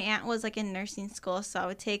 my aunt was like in nursing school, so I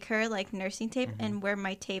would take her like nursing tape and wear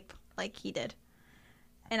my tape like he did,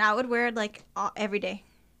 and I would wear it like every day.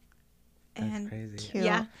 That's And crazy. Cute.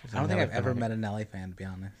 yeah, I don't think Nelly I've ever fanatic. met a Nelly fan, to be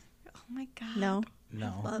honest. oh my god, No.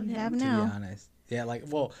 No, love You him. have to now. be honest. Yeah, like,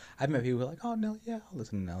 well, I've met people who are like, oh, Nelly, yeah, I'll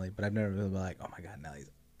listen to Nelly, but I've never really been like, oh my god, Nelly's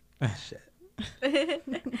shit.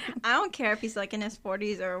 I don't care if he's like in his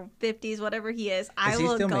 40s or 50s, whatever he is. I Is he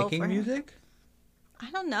will still go making for him. music? I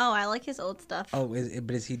don't know. I like his old stuff. Oh,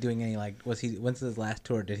 but is he doing any like? When's his last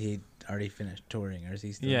tour? Did he already finish touring, or is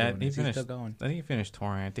he still? Yeah, doing, he is finished. He still going? I think he finished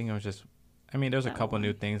touring. I think it was just. I mean, there's a That couple one.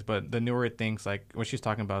 new things, but the newer things, like what she's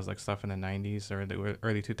talking about, is like stuff in the '90s or the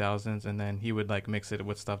early 2000s, and then he would like mix it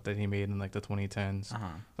with stuff that he made in like the 2010s. Uh huh.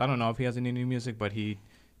 I don't know if he has any new music, but he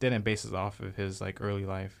didn't base it off of his like early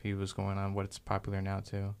life. He was going on what's popular now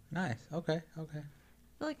too. Nice. Okay. Okay.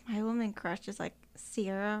 I feel like my woman crush is like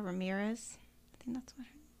Sierra Ramirez. I think that's what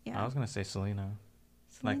her. Yeah. I was gonna say Selena,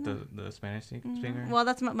 like the Spanish singer. Well,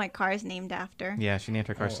 that's what my car is named after. Yeah, she named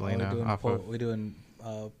her car Selena off of. We doing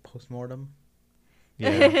postmortem.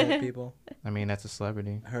 Yeah, Dead people. I mean that's a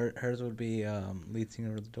celebrity. Hers would be lead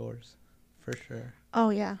singer of the Doors, for sure. Oh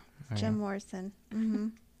yeah, Oh, Jim yeah. Morrison.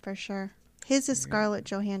 For sure. His is Scarlett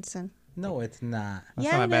Johansson. No, it's not. That's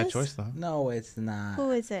Yeah, not a it bad is. choice though. No, it's not. Who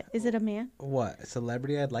is it? Is it a man? What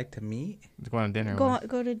celebrity I'd like to meet? To go on dinner Go with.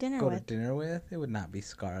 go to dinner Go with. to dinner with? It would not be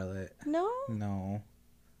Scarlett. No. No,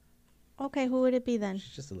 Okay, who would it be then?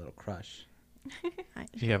 she's just a little crush.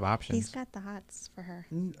 You have options. He's got the hots for her,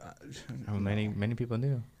 I mean, many people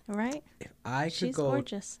do. right? If I could She's go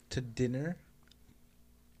gorgeous. to dinner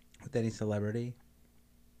with any celebrity,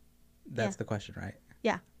 that's Yeah. the question, right?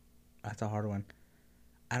 Yeah. That's a hard one.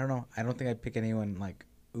 I don't know. I don't think I'd pick anyone like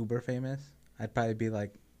uber famous. I'd probably be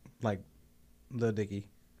like Lil Dicky.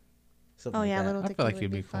 Something Oh like yeah, that. little I Dicky feel like would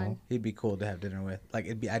he'd be be fun. cool. He'd be cool to have dinner with. Like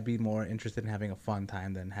I'd be more interested in having a fun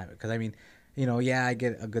time than have it. Because I mean, yeah, I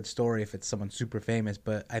get a good story if it's someone super famous,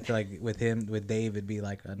 but I feel like with Dave, it'd be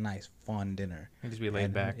like a nice fun dinner. He'd just be laid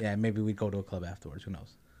And, back. Yeah, maybe we'd go to a club afterwards. Who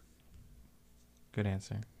knows? Good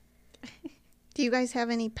answer. Do you guys have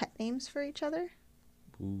any pet names for each other?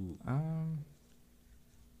 Ooh,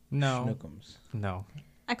 No, Schnookums. no.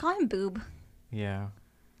 I call him Boob. Yeah,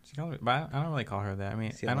 she called me, but I don't really call her that. I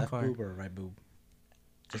mean, Is he I a don't left call her. boob or a right boob?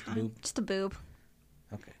 Just a boob. Just a Boob.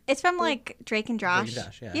 Okay. It's from like Drake and Drake Josh. and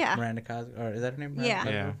Josh, yeah. Yeah. Miranda Cosgrove, or is that her name? Yeah.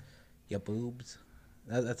 Miranda Yeah. Cosgrove? Yeah, boobs.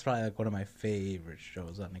 That's probably like one of my favorite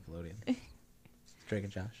shows on Nickelodeon. Drake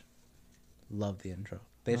and Josh. Love the intro.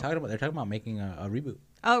 They're talking about making a reboot.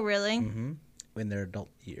 Oh, really? Mm-hmm. In their adult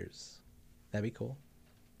years. That'd be cool.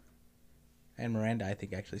 And Miranda, I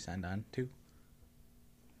think, actually signed on too.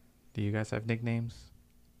 Do you guys have nicknames?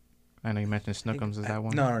 I know you mentioned Snookums. Is that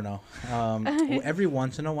one? No. Every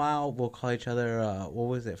once in a while, we'll call each other. What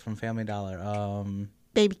was it from Family Dollar?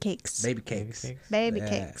 Baby cakes. Baby cakes. Baby Yeah,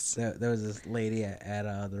 cakes. There was this lady at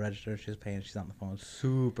the register. She was paying. She's on the phone,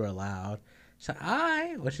 super loud. She's like,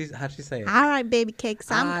 "Hi." How'd she say it? All right, baby cakes.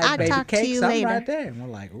 "Hi, I'll baby talk cakes, to you I'm later. right there. And we're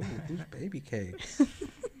like, "Ooh, who's baby cakes?"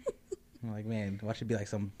 I'm like, man, why should be like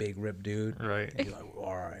some big rip dude? Right. And you're like,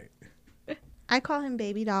 all right. I call him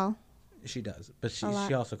baby doll. She does, but A lot.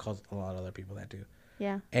 she also calls a lot of other people that too.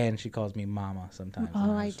 Yeah. And she calls me mama sometimes. Oh,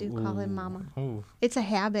 and I just, do call him ooh. mama. Ooh. It's a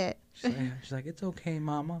habit. She's like, it's okay,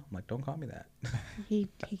 mama. I'm like, don't call me that. He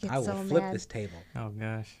gets I will so flip mad. this table. Oh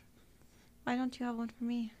gosh. Why don't you have one for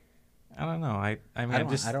me? I don't know. I mean,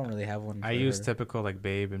 I don't really have one. I for use her. typical like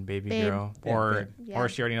babe and baby Babe. girl, Yeah, or babe. Yeah. or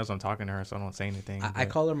she already knows I'm talking to her, so I don't say anything. I but-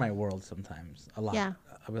 call her my world sometimes a lot. Yeah.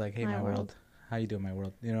 I'll be like, hey, My my world. world. How you doing, my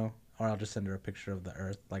world? Or I'll just send her a picture of the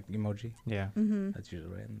earth, like emoji. Yeah. Mm-hmm. That's usually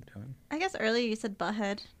what I'm doing. I guess earlier you said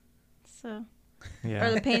butthead. So Yeah.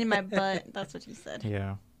 or the pain in my butt. That's what you said.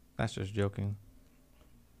 Yeah. That's just joking.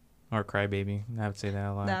 Or crybaby. I would say that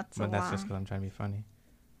a lot. That's but a that's just lot. because I'm trying to be funny.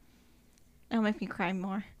 It'll make me cry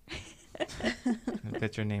more. It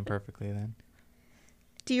fits your name perfectly then.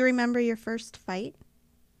 Do you remember your first fight?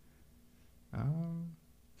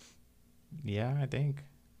 Yeah, I think.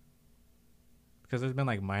 Because there's been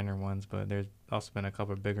like minor ones, but there's also been a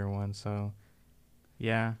couple of bigger ones. So,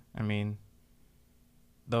 yeah, I mean,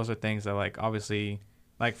 those are things that like obviously,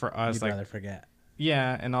 like for us, You'd like rather forget.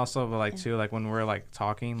 yeah, and also but like too, like when we're like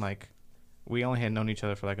talking, like we only had known each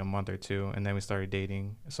other for like a month or two, and then we started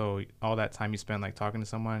dating. So all that time you spend like talking to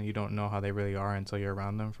someone, you don't know how they really are until you're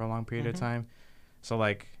around them for a long period of time. So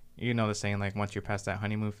like you know the saying, like once you're past that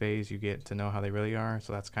honeymoon phase, you get to know how they really are.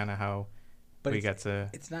 So that's kind of how But we it's, got to.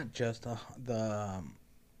 it's not just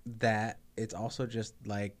that. It's also just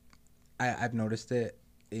like I've noticed it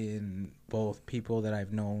in both people that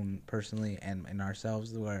I've known personally and in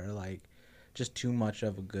ourselves, where like just too much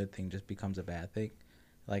of a good thing just becomes a bad thing.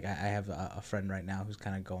 Like I have a friend right now who's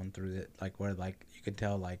kind of going through it, like where like you could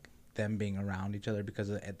tell like them being around each other because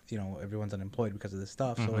of, you know, everyone's unemployed because of this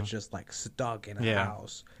stuff, so it's just like stuck in a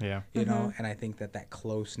house, Yeah. you know. And I think that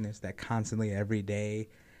closeness, that constantly every day,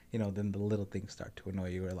 you know, then the little things start to annoy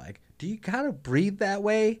you. Or like, do you kind of breathe that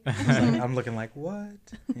way? It's like, I'm looking like, what?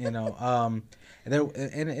 You know,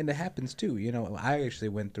 and it happens too. You know, I actually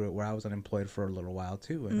went through it where I was unemployed for a little while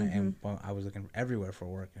too, and I was looking everywhere for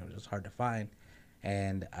work, and it was just hard to find.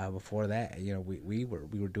 And before that, you know, we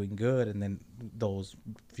were doing good, and then those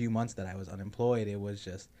few months that I was unemployed, it was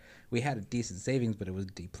just we had a decent savings, but it was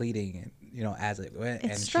depleting, and you know, as it went,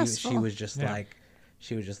 It's and stressful. she was just like.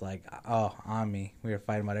 She was just like, oh, on me. We were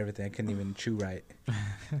fighting about everything. I couldn't even chew right.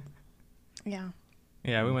 Yeah.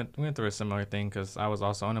 Yeah, we went through a similar thing because I was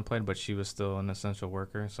also unemployed, but she was still an essential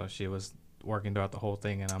worker, so she was working throughout the whole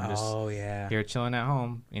thing, and I'm just here chilling at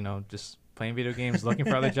home, you know, just playing video games, looking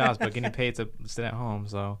for other jobs, but getting paid to sit at home.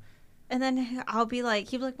 So. And then I'll be like,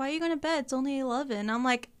 he'd be like, why are you going to bed? It's only 11. I'm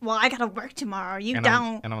like, well, I got to work tomorrow. You and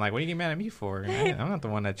don't. I'm like, what are you getting mad at me for? I'm not the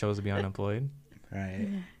one that chose to be unemployed. Right.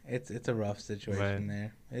 It's a rough situation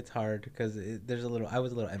there. It's hard because I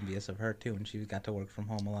was a little envious of her too, and she got to work from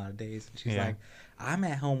home a lot of days. And she's like, I'm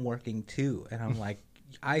at home working too, and I'm like,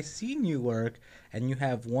 I seen you work, and you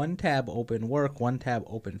have one tab open work, one tab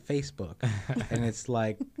open Facebook, and it's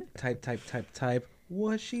like type.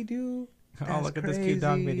 What she do? Oh, look at this cute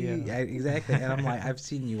dog video. Yeah, exactly. And I'm like, I've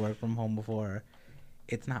seen you work from home before.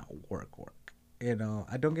 It's not work. You know,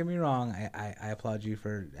 don't get me wrong. I applaud you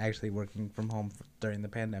for actually working from home during the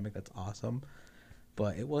pandemic. That's awesome,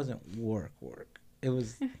 but it wasn't work. It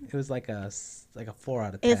was like a 4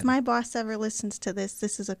 out of 10. If my boss ever listens to this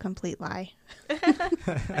is a complete lie.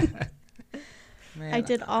 Man, I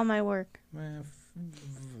did all my work. Man,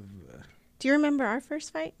 Do you remember our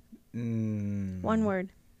first fight? One One word.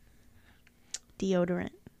 Deodorant.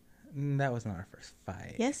 That was not our first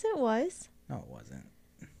fight. Yes, it was. No, it wasn't.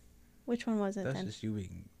 Which one was it That's then? just you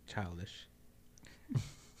being childish.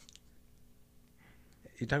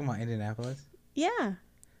 You talking about Indianapolis? Yeah.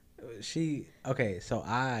 So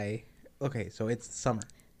it's summer,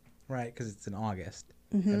 right? Because it's in August,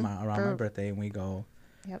 Mm-hmm. and around my birthday, and we go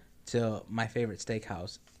Yep. to my favorite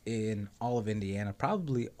steakhouse in all of Indiana,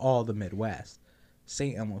 probably all the Midwest,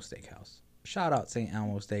 St. Elmo Steakhouse. Shout out St.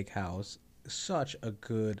 Elmo Steakhouse. Such a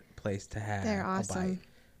good place to have They're a awesome. bite.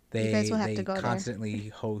 They guys will have to go there. constantly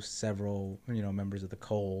host several, you know, members of the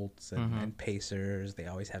Colts and Pacers. They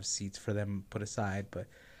always have seats for them put aside, but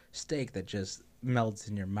steak that just melts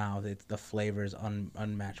in your mouth. It's the flavors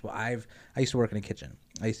unmatchable. I used to work in a kitchen.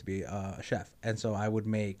 I used to be a chef, and so I would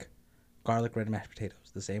make garlic bread and mashed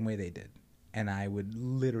potatoes the same way they did, and I would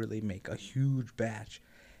literally make a huge batch,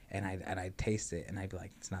 and I'd taste it, and I'd be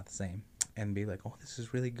like, it's not the same, and be like, oh, this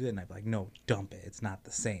is really good, and I'd be like, no, dump it, it's not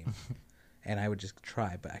the same. And I would just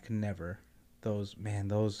try, but I could never. Those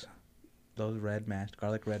garlic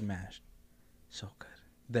red mashed, so good.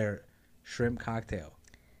 Their shrimp cocktail,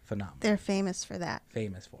 phenomenal. They're famous for that.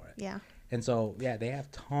 Famous for it. Yeah. And so, yeah, they have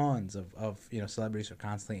tons of you know, celebrities who are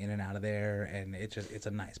constantly in and out of there, and it's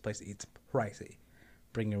a nice place to eat. It's pricey.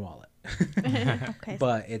 Bring your wallet. Okay.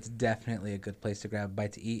 But it's definitely a good place to grab a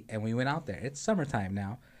bite to eat. And we went out there. It's summertime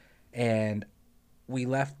now, and we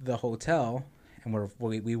left the hotel, and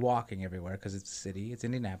we walking everywhere because it's a city. It's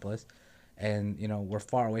Indianapolis, and you know, we're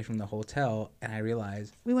far away from the hotel. And I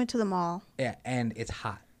realized We went to the mall. yeah, and it's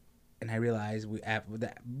hot. And I realized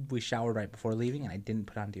we showered right before leaving, and I didn't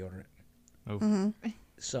put on deodorant.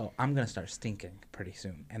 So I'm going to start stinking pretty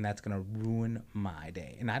soon, and that's going to ruin my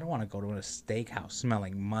day. And I don't want to go to a steakhouse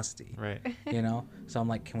smelling musty. Right. You know? So I'm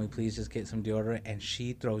like, can we please just get some deodorant? And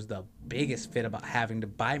she throws the biggest fit about having to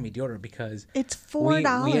buy me deodorant because It's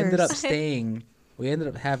 $4. we ended up staying we ended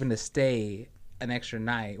up having to stay an extra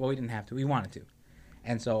night. Well, we didn't have to. We wanted to.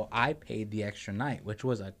 And so I paid the extra night, which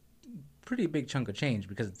was a pretty big chunk of change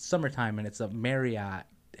because it's summertime and it's a Marriott.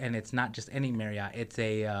 And it's not just any Marriott. It's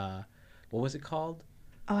a, what was it called?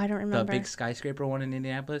 Oh, I don't The remember. big skyscraper one in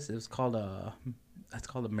Indianapolis. It was called it's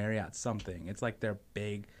called a Marriott something. It's like their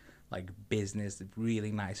big, like business,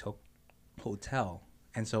 really nice hotel.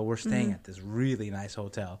 And so we're staying at this really nice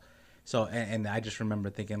hotel. So, and I just remember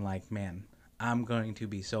thinking like, man, I'm going to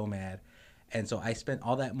be so mad. And so I spent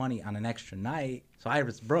all that money on an extra night. So I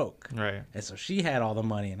was broke. Right. And so she had all the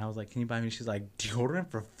money. And I was like, can you buy me? She's like, deodorant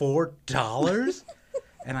for $4?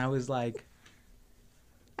 And I was like,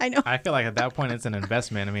 I know. I feel like at that point it's an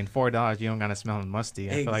investment. I mean, $4, you don't gotta smell musty.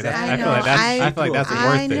 I feel like that's. Exactly. I feel like that's. I feel like that's I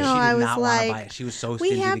worth know. it. She did I was not want to like, buy it. She was so we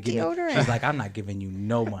stingy have to give me. deodorant. She's like, I'm not giving you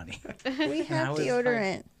no money. We have was like-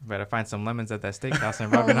 deodorant. Better find some lemons at that steakhouse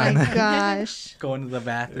and Oh rub it my on. gosh. Go into the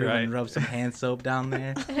bathroom Right. and rub some hand soap down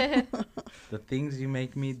there. The things you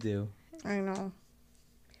make me do. I know.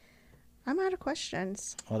 I'm out of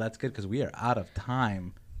questions. Well, that's good because we are out of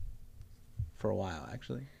time for a while,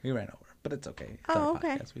 actually. We ran over, but it's okay. It's Oh, our okay.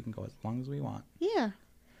 podcast. We can go as long as we want. Yeah.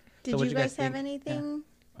 Did what'd you you guys guys have think? anything?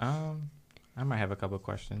 I might have a couple of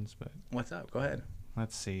questions, but What's up? Go ahead.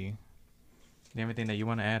 let's see. Do you have anything that you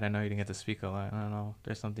want to add? I know you didn't get to speak a lot. I don't know. If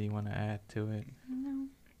there's something you want to add to it.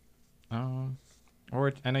 No.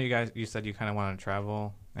 Or I know you said you kind of want to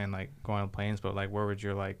travel and like go on planes, but like where would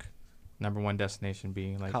your like number one destination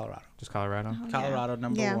be? Like Colorado. just Colorado? Oh, yeah. Colorado,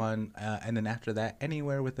 number Yeah. one. And then after that,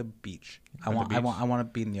 anywhere with a beach. I With a want. I beach. want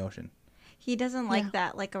to be in the ocean. He doesn't like Yeah.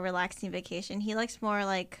 that, like a relaxing vacation. He likes more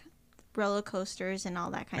like roller coasters and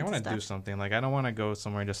all that kind I of want to stuff. do something. Like I don't want to go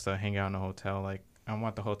somewhere just to hang out in a hotel. Like I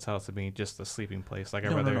want the hotel to be just a sleeping place. Like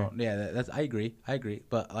I rather. No. Yeah, that's. I agree.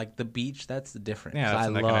 But like the beach, that's the difference. Yeah, 'Cause that's I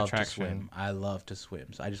like an love to attraction. swim. I love to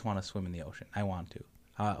swim. So I just want to swim in the ocean. I want to.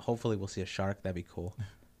 Hopefully, we'll see a shark. That'd be cool.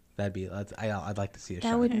 I'd like to see a That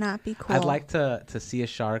shark. would not be cool. I'd like to see a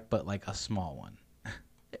shark, but like a small one.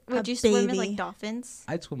 Would A you swim with baby. like dolphins?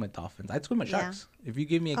 I'd swim with dolphins. I'd swim with Yeah. sharks. If you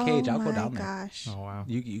give me a cage, I'll go down there. Gosh. Oh wow.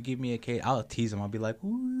 You give me a cage, I'll tease him. I'll be like,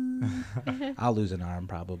 ooh. I'll lose an arm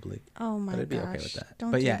probably, Oh my but I'd be gosh. okay with that.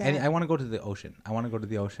 Don't but do yeah, that. I want to go to the ocean. I want to go to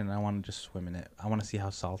the ocean. And I want to just swim in it. I want to see how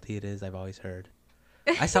salty it is. I've always heard.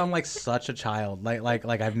 I sound like such a child. Like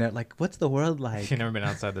I've never like. What's the world like? You've never been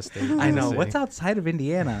outside the state. I the know. city. What's outside of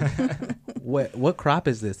Indiana? What crop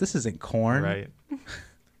is this? This isn't corn. Right.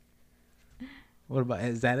 What about?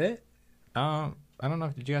 Is that it? I don't know.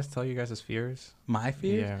 Did you guys tell you guys' fears? My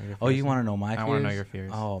fears? Yeah, your Oh, you fears. want to know my fears? I wanna know your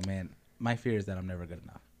fears. Oh man, my fear is that I'm never good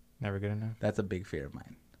enough. Never good enough. That's a big fear of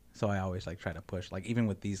mine. So I always like try to push. Like even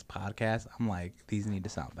with these podcasts, I'm like these need to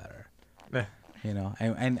sound better. You know,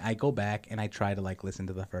 and I go back and I try to like listen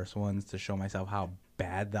to the first ones to show myself how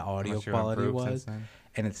bad the audio Unless you're quality improved was, since then.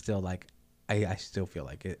 and it's still like I still feel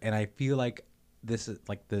like it, and I feel like this is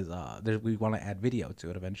like we want to add video to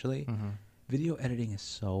it eventually. Video editing is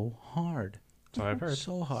so hard. So I've heard.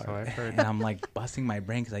 So hard. So I've heard. And I'm like busting my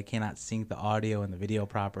brain because I cannot sync the audio and the video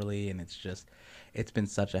properly. And it's been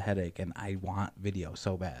such a headache. And I want video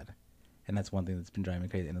so bad. And that's one thing that's been driving me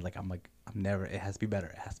crazy. And it has to be better.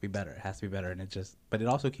 It has to be better. It has to be better. And but it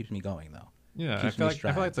also keeps me going though. Yeah, I Keeps feel me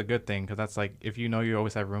like it's a good thing because that's like if you know you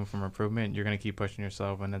always have room for improvement, you're gonna keep pushing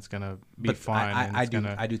yourself and it's gonna be But fun. and I it's do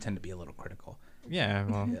gonna, I do tend to be a little critical. Yeah,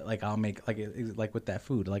 well, Like I'll make like with that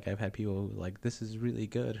food. Like I've had people who, like, this is really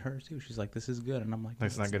good. Her too. She's like, this is good, and I'm like,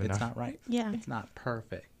 It's not good It's enough. not right. Yeah. It's not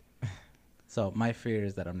perfect. So my fear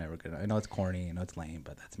is that I'm never gonna. I know it's corny. I know it's lame,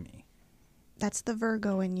 but that's me. That's the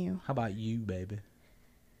Virgo in you. How about you, baby?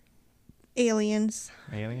 Aliens.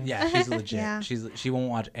 alien. Yeah, she's legit. Yeah. She won't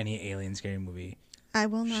watch any alien scary movie. I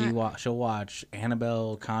will not. She'll watch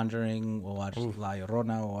Annabelle, Conjuring. We'll watch Oof. La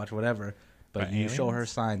Llorona. We'll watch whatever. But But you show her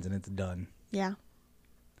aliens? signs and it's done. Yeah.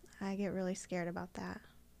 I get really scared about that.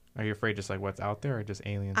 Are you afraid just like what's out there or just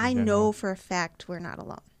aliens? in I general? know for a fact we're not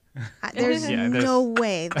alone. There's Yeah, there's- no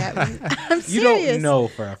way that I'm You serious. don't know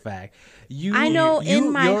for a fact. I know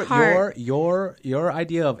in my heart. Your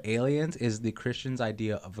idea of aliens is the Christian's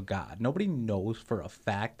idea of a God. Nobody knows for a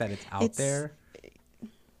fact that it's out It's- there.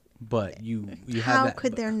 But you have How that.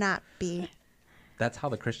 could there not be? That's how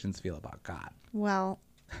the Christians feel about God. Well,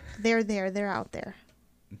 they're there. They're out there.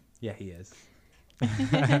 Yeah, he is.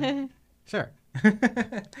 Sure.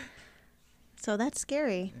 So that's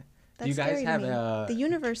scary. That's you guys scary have to me. a- The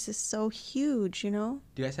universe is so huge, you know?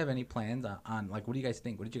 Do you guys have any plans on like what do you guys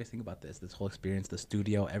think? What did you guys think about this whole experience, the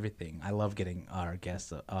studio, everything? I love getting our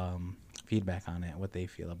guests feedback on it, what they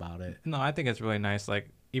feel about it. No, I think it's really nice. Like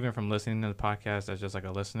even from listening to the podcast as just like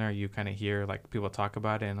a listener, you kind of hear like people talk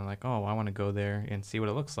about it and I'm like, oh, I want to go there and see what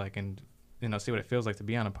it looks like. And see what it feels like to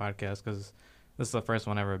be on a podcast, because this is the first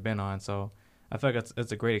one I've ever been on. So I feel like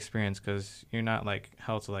it's a great experience because you're not like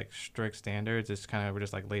held to like strict standards. It's kind of, we're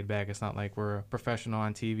just like laid back. It's not like we're a professional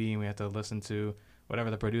on TV and we have to listen to whatever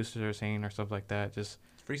the producers are saying or stuff like that. Just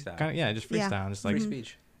freestyle. Kind of, just freestyle. Just like free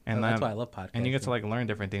speech. And that's why I love podcasts. And you get to like learn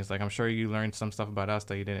different things. Like I'm sure you learned some stuff about us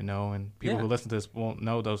that you didn't know, and people who listen to this won't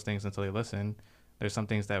know those things until they listen. There's some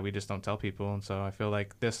things that we just don't tell people, and so I feel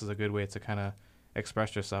like this is a good way to kind of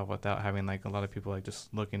express yourself without having like a lot of people like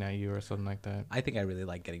just looking at you or something like that. I think I really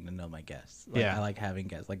like getting to know my guests. Like, Yeah, I like having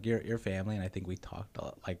guests like your family, and I think we talked a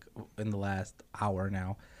lot, like in the last hour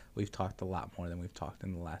now. We've talked a lot more than we've talked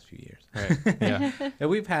in the last few years. Right. Yeah. And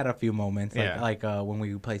we've had a few moments. Like, Yeah. When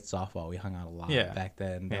we played softball, we hung out a lot back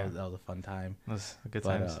then. That was a fun time. That was a good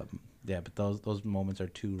But time. but those moments are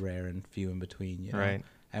too rare and few in between. You know? Right.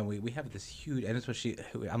 And we have this huge, and it's what she,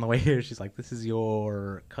 on the way here, she's like, "This is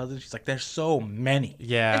your cousin." She's like, "There's so many."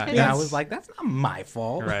 Yeah. And I was like, "That's not my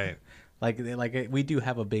fault." Right. like we do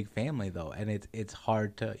have a big family though, and it's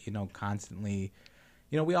hard to constantly,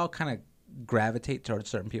 we all kind of gravitate towards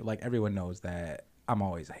certain people. Like everyone knows that I'm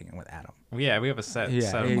always hanging with Adam. Yeah, we have a set you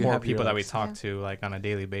of core have people your, that we like, talk to like on a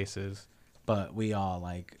daily basis. But we all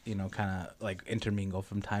like kind of like intermingle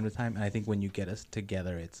from time to time, and I think when you get us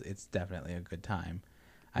together, it's definitely a good time.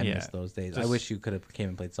 I miss those days. I wish you could have came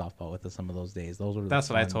and played softball with us some of those days. That's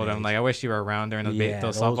what I told him. Like, I wish you were around during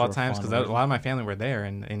those softball times, because a lot of my family were there,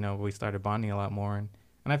 and we started bonding a lot more.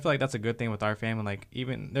 And I feel like that's a good thing with our family. Like,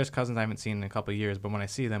 even there's cousins I haven't seen in a couple of years, but when I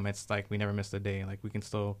see them, it's like we never missed a day. Like, we can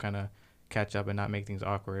still kind of catch up and not make things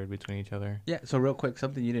awkward between each other. Yeah. So real quick,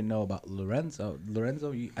 something you didn't know about Lorenzo.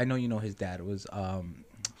 I know his dad was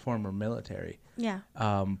former military. Yeah.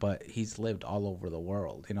 But he's lived all over the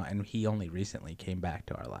world, and he only recently came back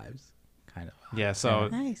to our lives, kind of. Yeah. So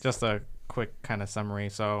Nice. just a quick kind of summary.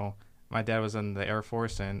 So my dad was in the Air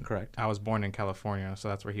Force, and Correct. I was born in California, so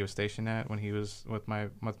that's where he was stationed at when he was with my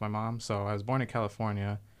mom. So I was born in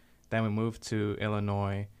California, then we moved to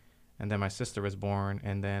Illinois, and then my sister was born,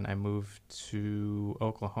 and then I moved to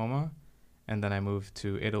Oklahoma, and then I moved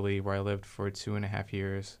to Italy, where I lived for 2.5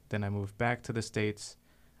 years. Then I moved back to the States.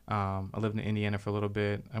 I lived in Indiana for a little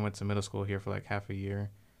bit. I went to middle school here for like half a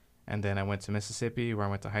year, and then I went to Mississippi, where I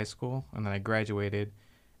went to high school, and then I graduated.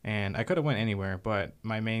 And I could have went anywhere, but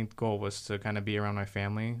my main goal was to kind of be around my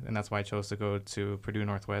family, and that's why I chose to go to Purdue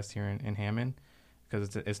Northwest here in Hammond,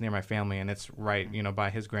 because it's near my family, and it's right, by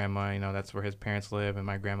his grandma. That's where his parents live, and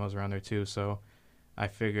my grandma's around there too. So I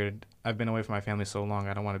figured I've been away from my family so long,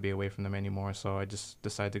 I don't want to be away from them anymore. So I just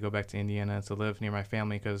decided to go back to Indiana to live near my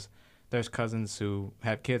family, because there's cousins who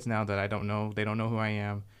have kids now that I don't know. They don't know who I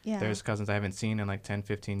am. Yeah. There's cousins I haven't seen in like 10,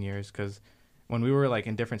 15 years, because when we were like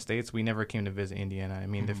in different states, we never came to visit Indiana. I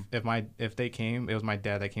mean, if they came, it was my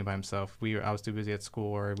dad that came by himself. I was too busy at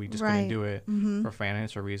school, or we just couldn't do it for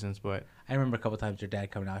financial reasons. But I remember a couple times your dad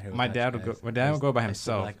coming out here. My dad would go by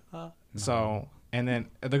himself. Like, oh, no. So, and then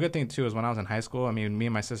the good thing too is when I was in high school, I mean, me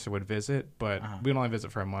and my sister would visit, but we'd only visit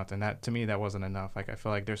for a month, and that to me that wasn't enough. Like, I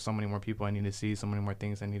feel like there's so many more people I need to see, so many more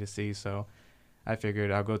things I need to see. So I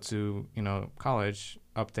figured I'll go to college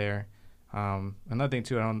up there. Another thing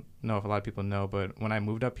too, I don't know if a lot of people know, but when I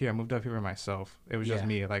moved up here by myself. It was just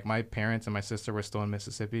me. Like, my parents and my sister were still in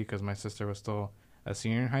Mississippi, because my sister was still a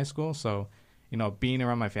senior in high school. So, being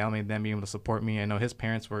around my family and them being able to support me. I know his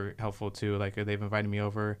parents were helpful too. Like, they've invited me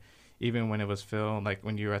over, even when it was Phil. Like,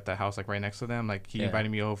 when you were at the house, like right next to them, like he invited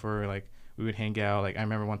me over. Like, we would hang out. Like, I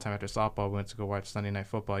remember one time after softball, we went to go watch Sunday Night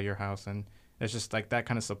Football at your house, and it's just like that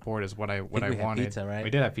kind of support is what I wanted. Had pizza, right?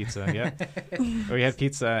 We did have pizza, yeah. We had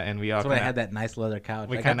pizza, and we all. That's when I had that nice leather couch.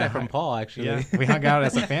 I got that from Paul, actually. Yeah, we hung out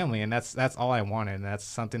as a family, and that's all I wanted. And that's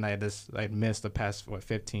something I missed the past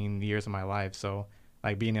 15 years of my life. So,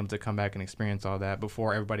 like, being able to come back and experience all that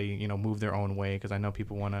before everybody move their own way, because I know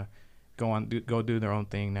people want to go do their own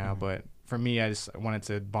thing now. But for me, I just wanted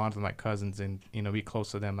to bond with my cousins and be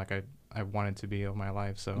close to them, like I wanted to be of my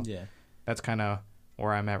life. So that's kind of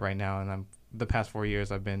where I'm at right now, and the past 4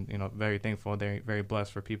 years I've been very thankful, very, very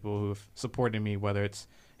blessed for people who've supported me, whether it's,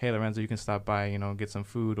 hey, Lorenzo, you can stop by, get some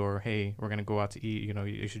food, or hey, we're gonna go out to eat,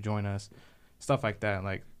 you should join us, stuff like that.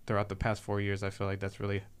 Like, throughout the past 4 years, I feel like that's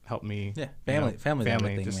really helped me. Yeah, family's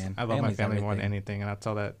everything, man. I love my family more than anything, and I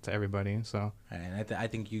tell that to everybody. So, and I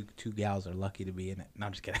think you two gals are lucky to be in it. No,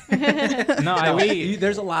 I'm just kidding.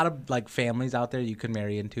 There's a lot of like families out there you can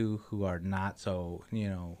marry into who are not so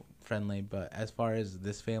friendly, but as far as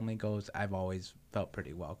this family goes, I've always felt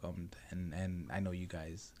pretty welcomed, and I know you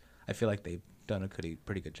guys I feel like they've done a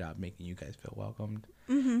pretty good job making you guys feel welcomed.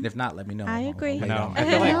 Mm-hmm. And if not, let me know. I agree. I'll lay No, down I my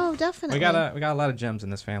feel like No, definitely. we got a lot of gems in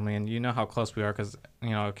this family, and you know how close we are because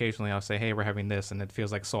occasionally I'll say, hey, we're having this, and it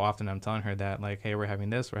feels like so often I'm telling her that, like, hey, we're having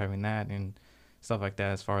this, we're having that, and stuff like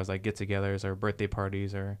that, as far as like get-togethers or birthday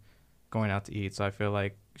parties or going out to eat. So I feel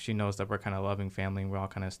like she knows that we're kind of a loving family and we all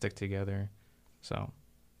kind of stick together. So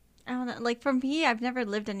I don't know. Like for me, I've never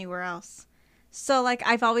lived anywhere else. So like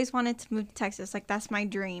I've always wanted to move to Texas. Like that's my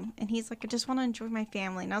dream. And he's like, I just want to enjoy my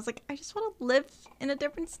family. And I was like, I just want to live in a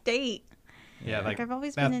different state. yeah, Like, I've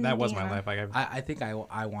always that, been in that was my Indiana. life. Like I think I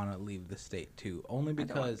want to leave the state too, only don't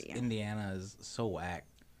wanna because be. Indiana is so whack.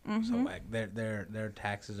 So Mm-hmm. whack. Their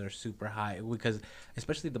taxes are super high because,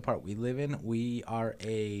 especially the part we live in, we are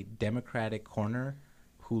a Democratic corner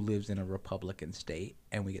who lives in a Republican state,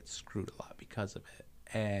 and we get screwed a lot because of it,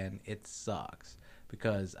 and it sucks.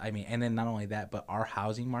 Because I mean, and then not only that, but our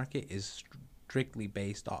housing market is strictly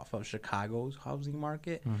based off of Chicago's housing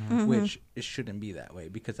market, which it shouldn't be that way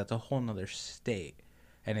because that's a whole nother state,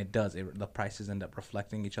 and the prices end up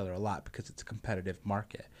reflecting each other a lot because it's a competitive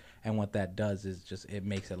market, and what that does is just it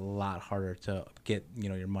makes it a lot harder to get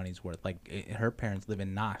your money's worth. Like her parents live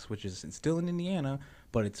in Knox, which is still in Indiana,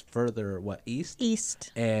 but it's further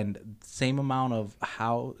east, and same amount of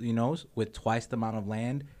with twice the amount of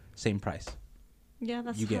land, same price. Yeah,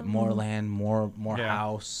 that's You get how- more land, more Yeah.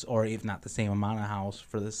 house, or if not the same amount of house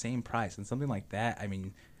for the same price, and something like that. I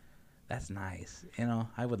mean, that's nice.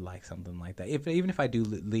 I would like something like that. Even if I do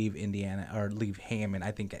leave Indiana or leave Hammond,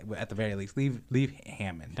 I think at the very least leave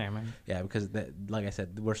Hammond. Damn it. Yeah, because like I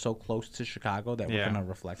said, we're so close to Chicago that we're Yeah. gonna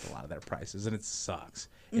reflect a lot of their prices, and it sucks.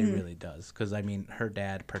 It really does. Because I mean, her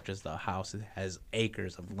dad purchased a house that has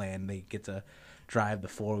acres of land. They get to drive the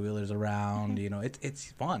 4-wheelers around.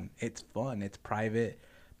 It's fun. It's fun. It's private,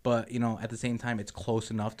 but at the same time, it's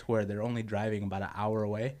close enough to where they're only driving about an hour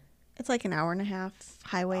away, It's like an hour and a half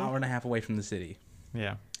highway. hour and a half away from the city,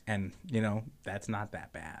 Yeah. and that's not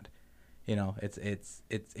that bad.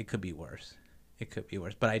 It could be worse. It could be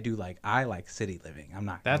worse, but I like city living. I'm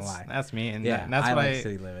not gonna lie. That's me, and Yeah, that's I what like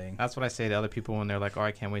city living. That's what I say to other people when they're like, "Oh,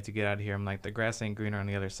 I can't wait to get out of here." I'm like, "The grass ain't greener on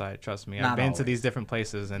the other side." Trust me, I've Not been to always. these different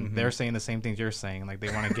places, and they're saying the same things you're saying. Like they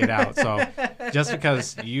want to get out. So just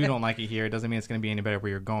because you don't like it here, doesn't mean it's going to be any better where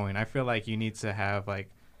you're going. I feel like you need to have like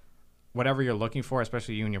whatever you're looking for,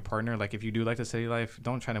 especially you and your partner. Like if you do like the city life,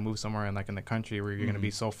 don't try to move somewhere in the country where you're going to be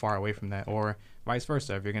so far away from that, or vice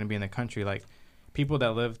versa. If you're going to be in the country, like people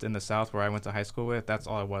that lived in the South where I went to high school with, that's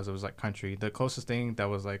all it was. It was like country. The closest thing that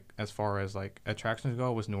was like as far as like attractions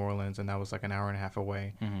go was New Orleans, and that was like an hour and a half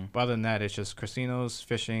away. But other than that, it's just casinos,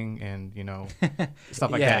 fishing, and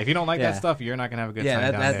stuff like Yeah, that. If you don't like yeah. that stuff, you're not gonna have a good Yeah,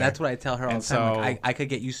 time down there. that's what I tell her all And the time. Like, so- I could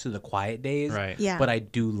get used to the quiet days, Right. Yeah. but I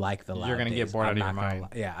do like the loud You're gonna get days. bored out I'm of your not gonna mind.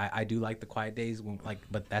 lie. Yeah, I do like the quiet days.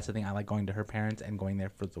 But that's the thing. I like going to her parents and going there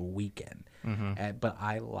for the weekend. But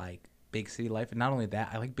I like big city life, and not only that,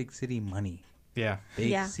 I like big city money. Yeah.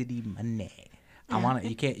 Big Yeah. city money. Yeah. I want it.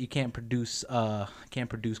 You can't produce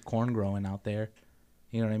corn growing out there.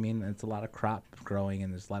 You know what I mean? It's a lot of crop growing,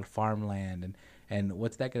 and there's a lot of farmland, and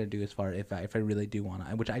what's that gonna do as far if I really do want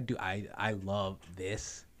to, which I do. I love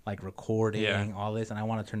this, like recording Yeah. all this, and I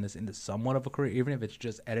want to turn this into somewhat of a career, even if it's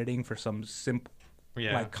just editing for some simple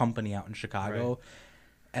Yeah. like company out in Chicago. Right.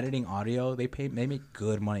 Editing audio, they make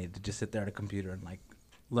good money to just sit there at a computer and like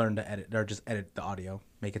learn to edit or just edit the audio,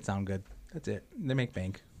 make it sound good. That's it. They make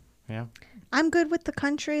bank. Yeah. I'm good with the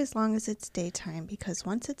country as long as it's daytime, because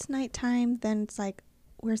once it's nighttime, then it's like,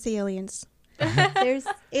 where's the aliens? There's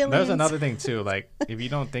aliens. There's another thing too. Like if you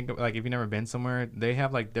don't think if you've never been somewhere, they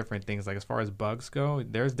have like different things. Like as far as bugs go,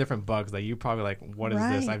 there's different bugs that you probably like. What is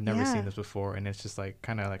this? Right, I've never yeah. seen this before, and it's just like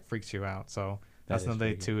kind of like freaks you out. So that's is another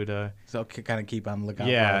pretty too to So kind of keep on the lookout.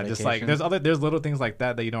 yeah. for Just like vacation. there's little things like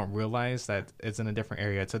that you don't realize that it's in a different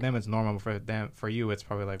area. To them it's normal. For you it's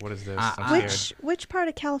probably like, what is this? I'm scared. Which part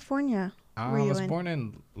of California were I you was in? born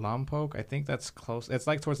in Lompoc. I think that's close. It's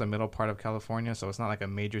like towards the middle part of California, so it's not like a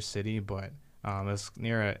major city, but it's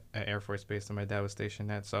near an Air Force base that my dad was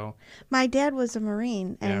stationed at. So My dad was a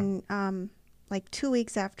Marine, Yeah. and like 2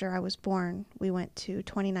 weeks after I was born, we went to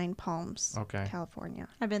 29 Palms, Okay. California.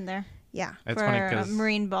 I've been there Yeah. it's for funny a because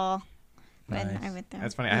Marine ball when Nice. I went there.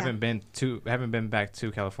 that's funny. Yeah. I haven't been back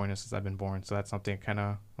to California since I've been born, so that's something I kind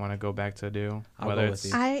of want to go back to do. I'll Whether go it's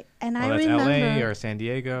with you. I whether it's remember LA or San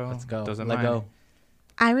Diego, Let's go. Doesn't Let mind. go.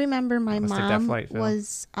 I remember my Let's take that mom flight, Phil.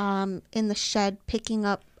 was in the shed picking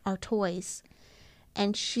up our toys,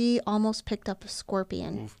 and she almost picked up a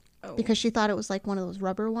scorpion Oof. Oh. because she thought it was like one of those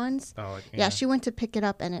rubber ones. Oh, Yeah, she went to pick it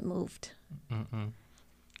up and it moved. Mm-mm.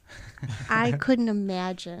 I couldn't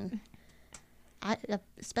imagine.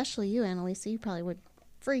 Especially you, Annalisa, you probably would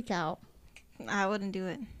freak out. I wouldn't do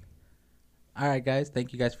it. All right, guys.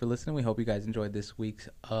 Thank you guys for listening. We hope you guys enjoyed this week's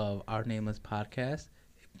of Our Nameless podcast.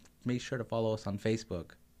 Make sure to follow us on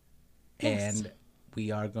Facebook. Yes. And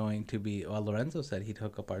we are going to be, well, Lorenzo said he'd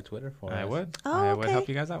hook up our Twitter for us. I would. Oh, I would okay. help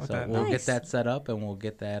you guys out with So that. we'll Nice. get that set up, and we'll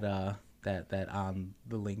get that that on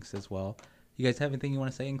the links as well. You guys have anything you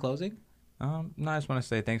want to say in closing? No, I just want to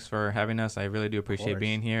say thanks for having us. I really do appreciate course.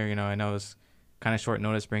 being here. You know, I know it's kind of short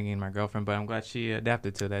notice bringing my girlfriend, but I'm glad she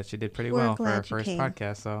adapted to that. She did pretty We're well for her glad you first came.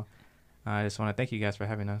 podcast. So I just want to thank you guys for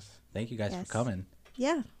having us. Thank you guys Yes. for coming.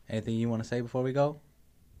 Yeah. Anything you want to say before we go?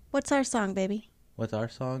 What's our song, baby? What's our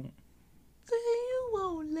song? Say you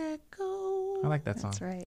won't let go. I like that song. That's right.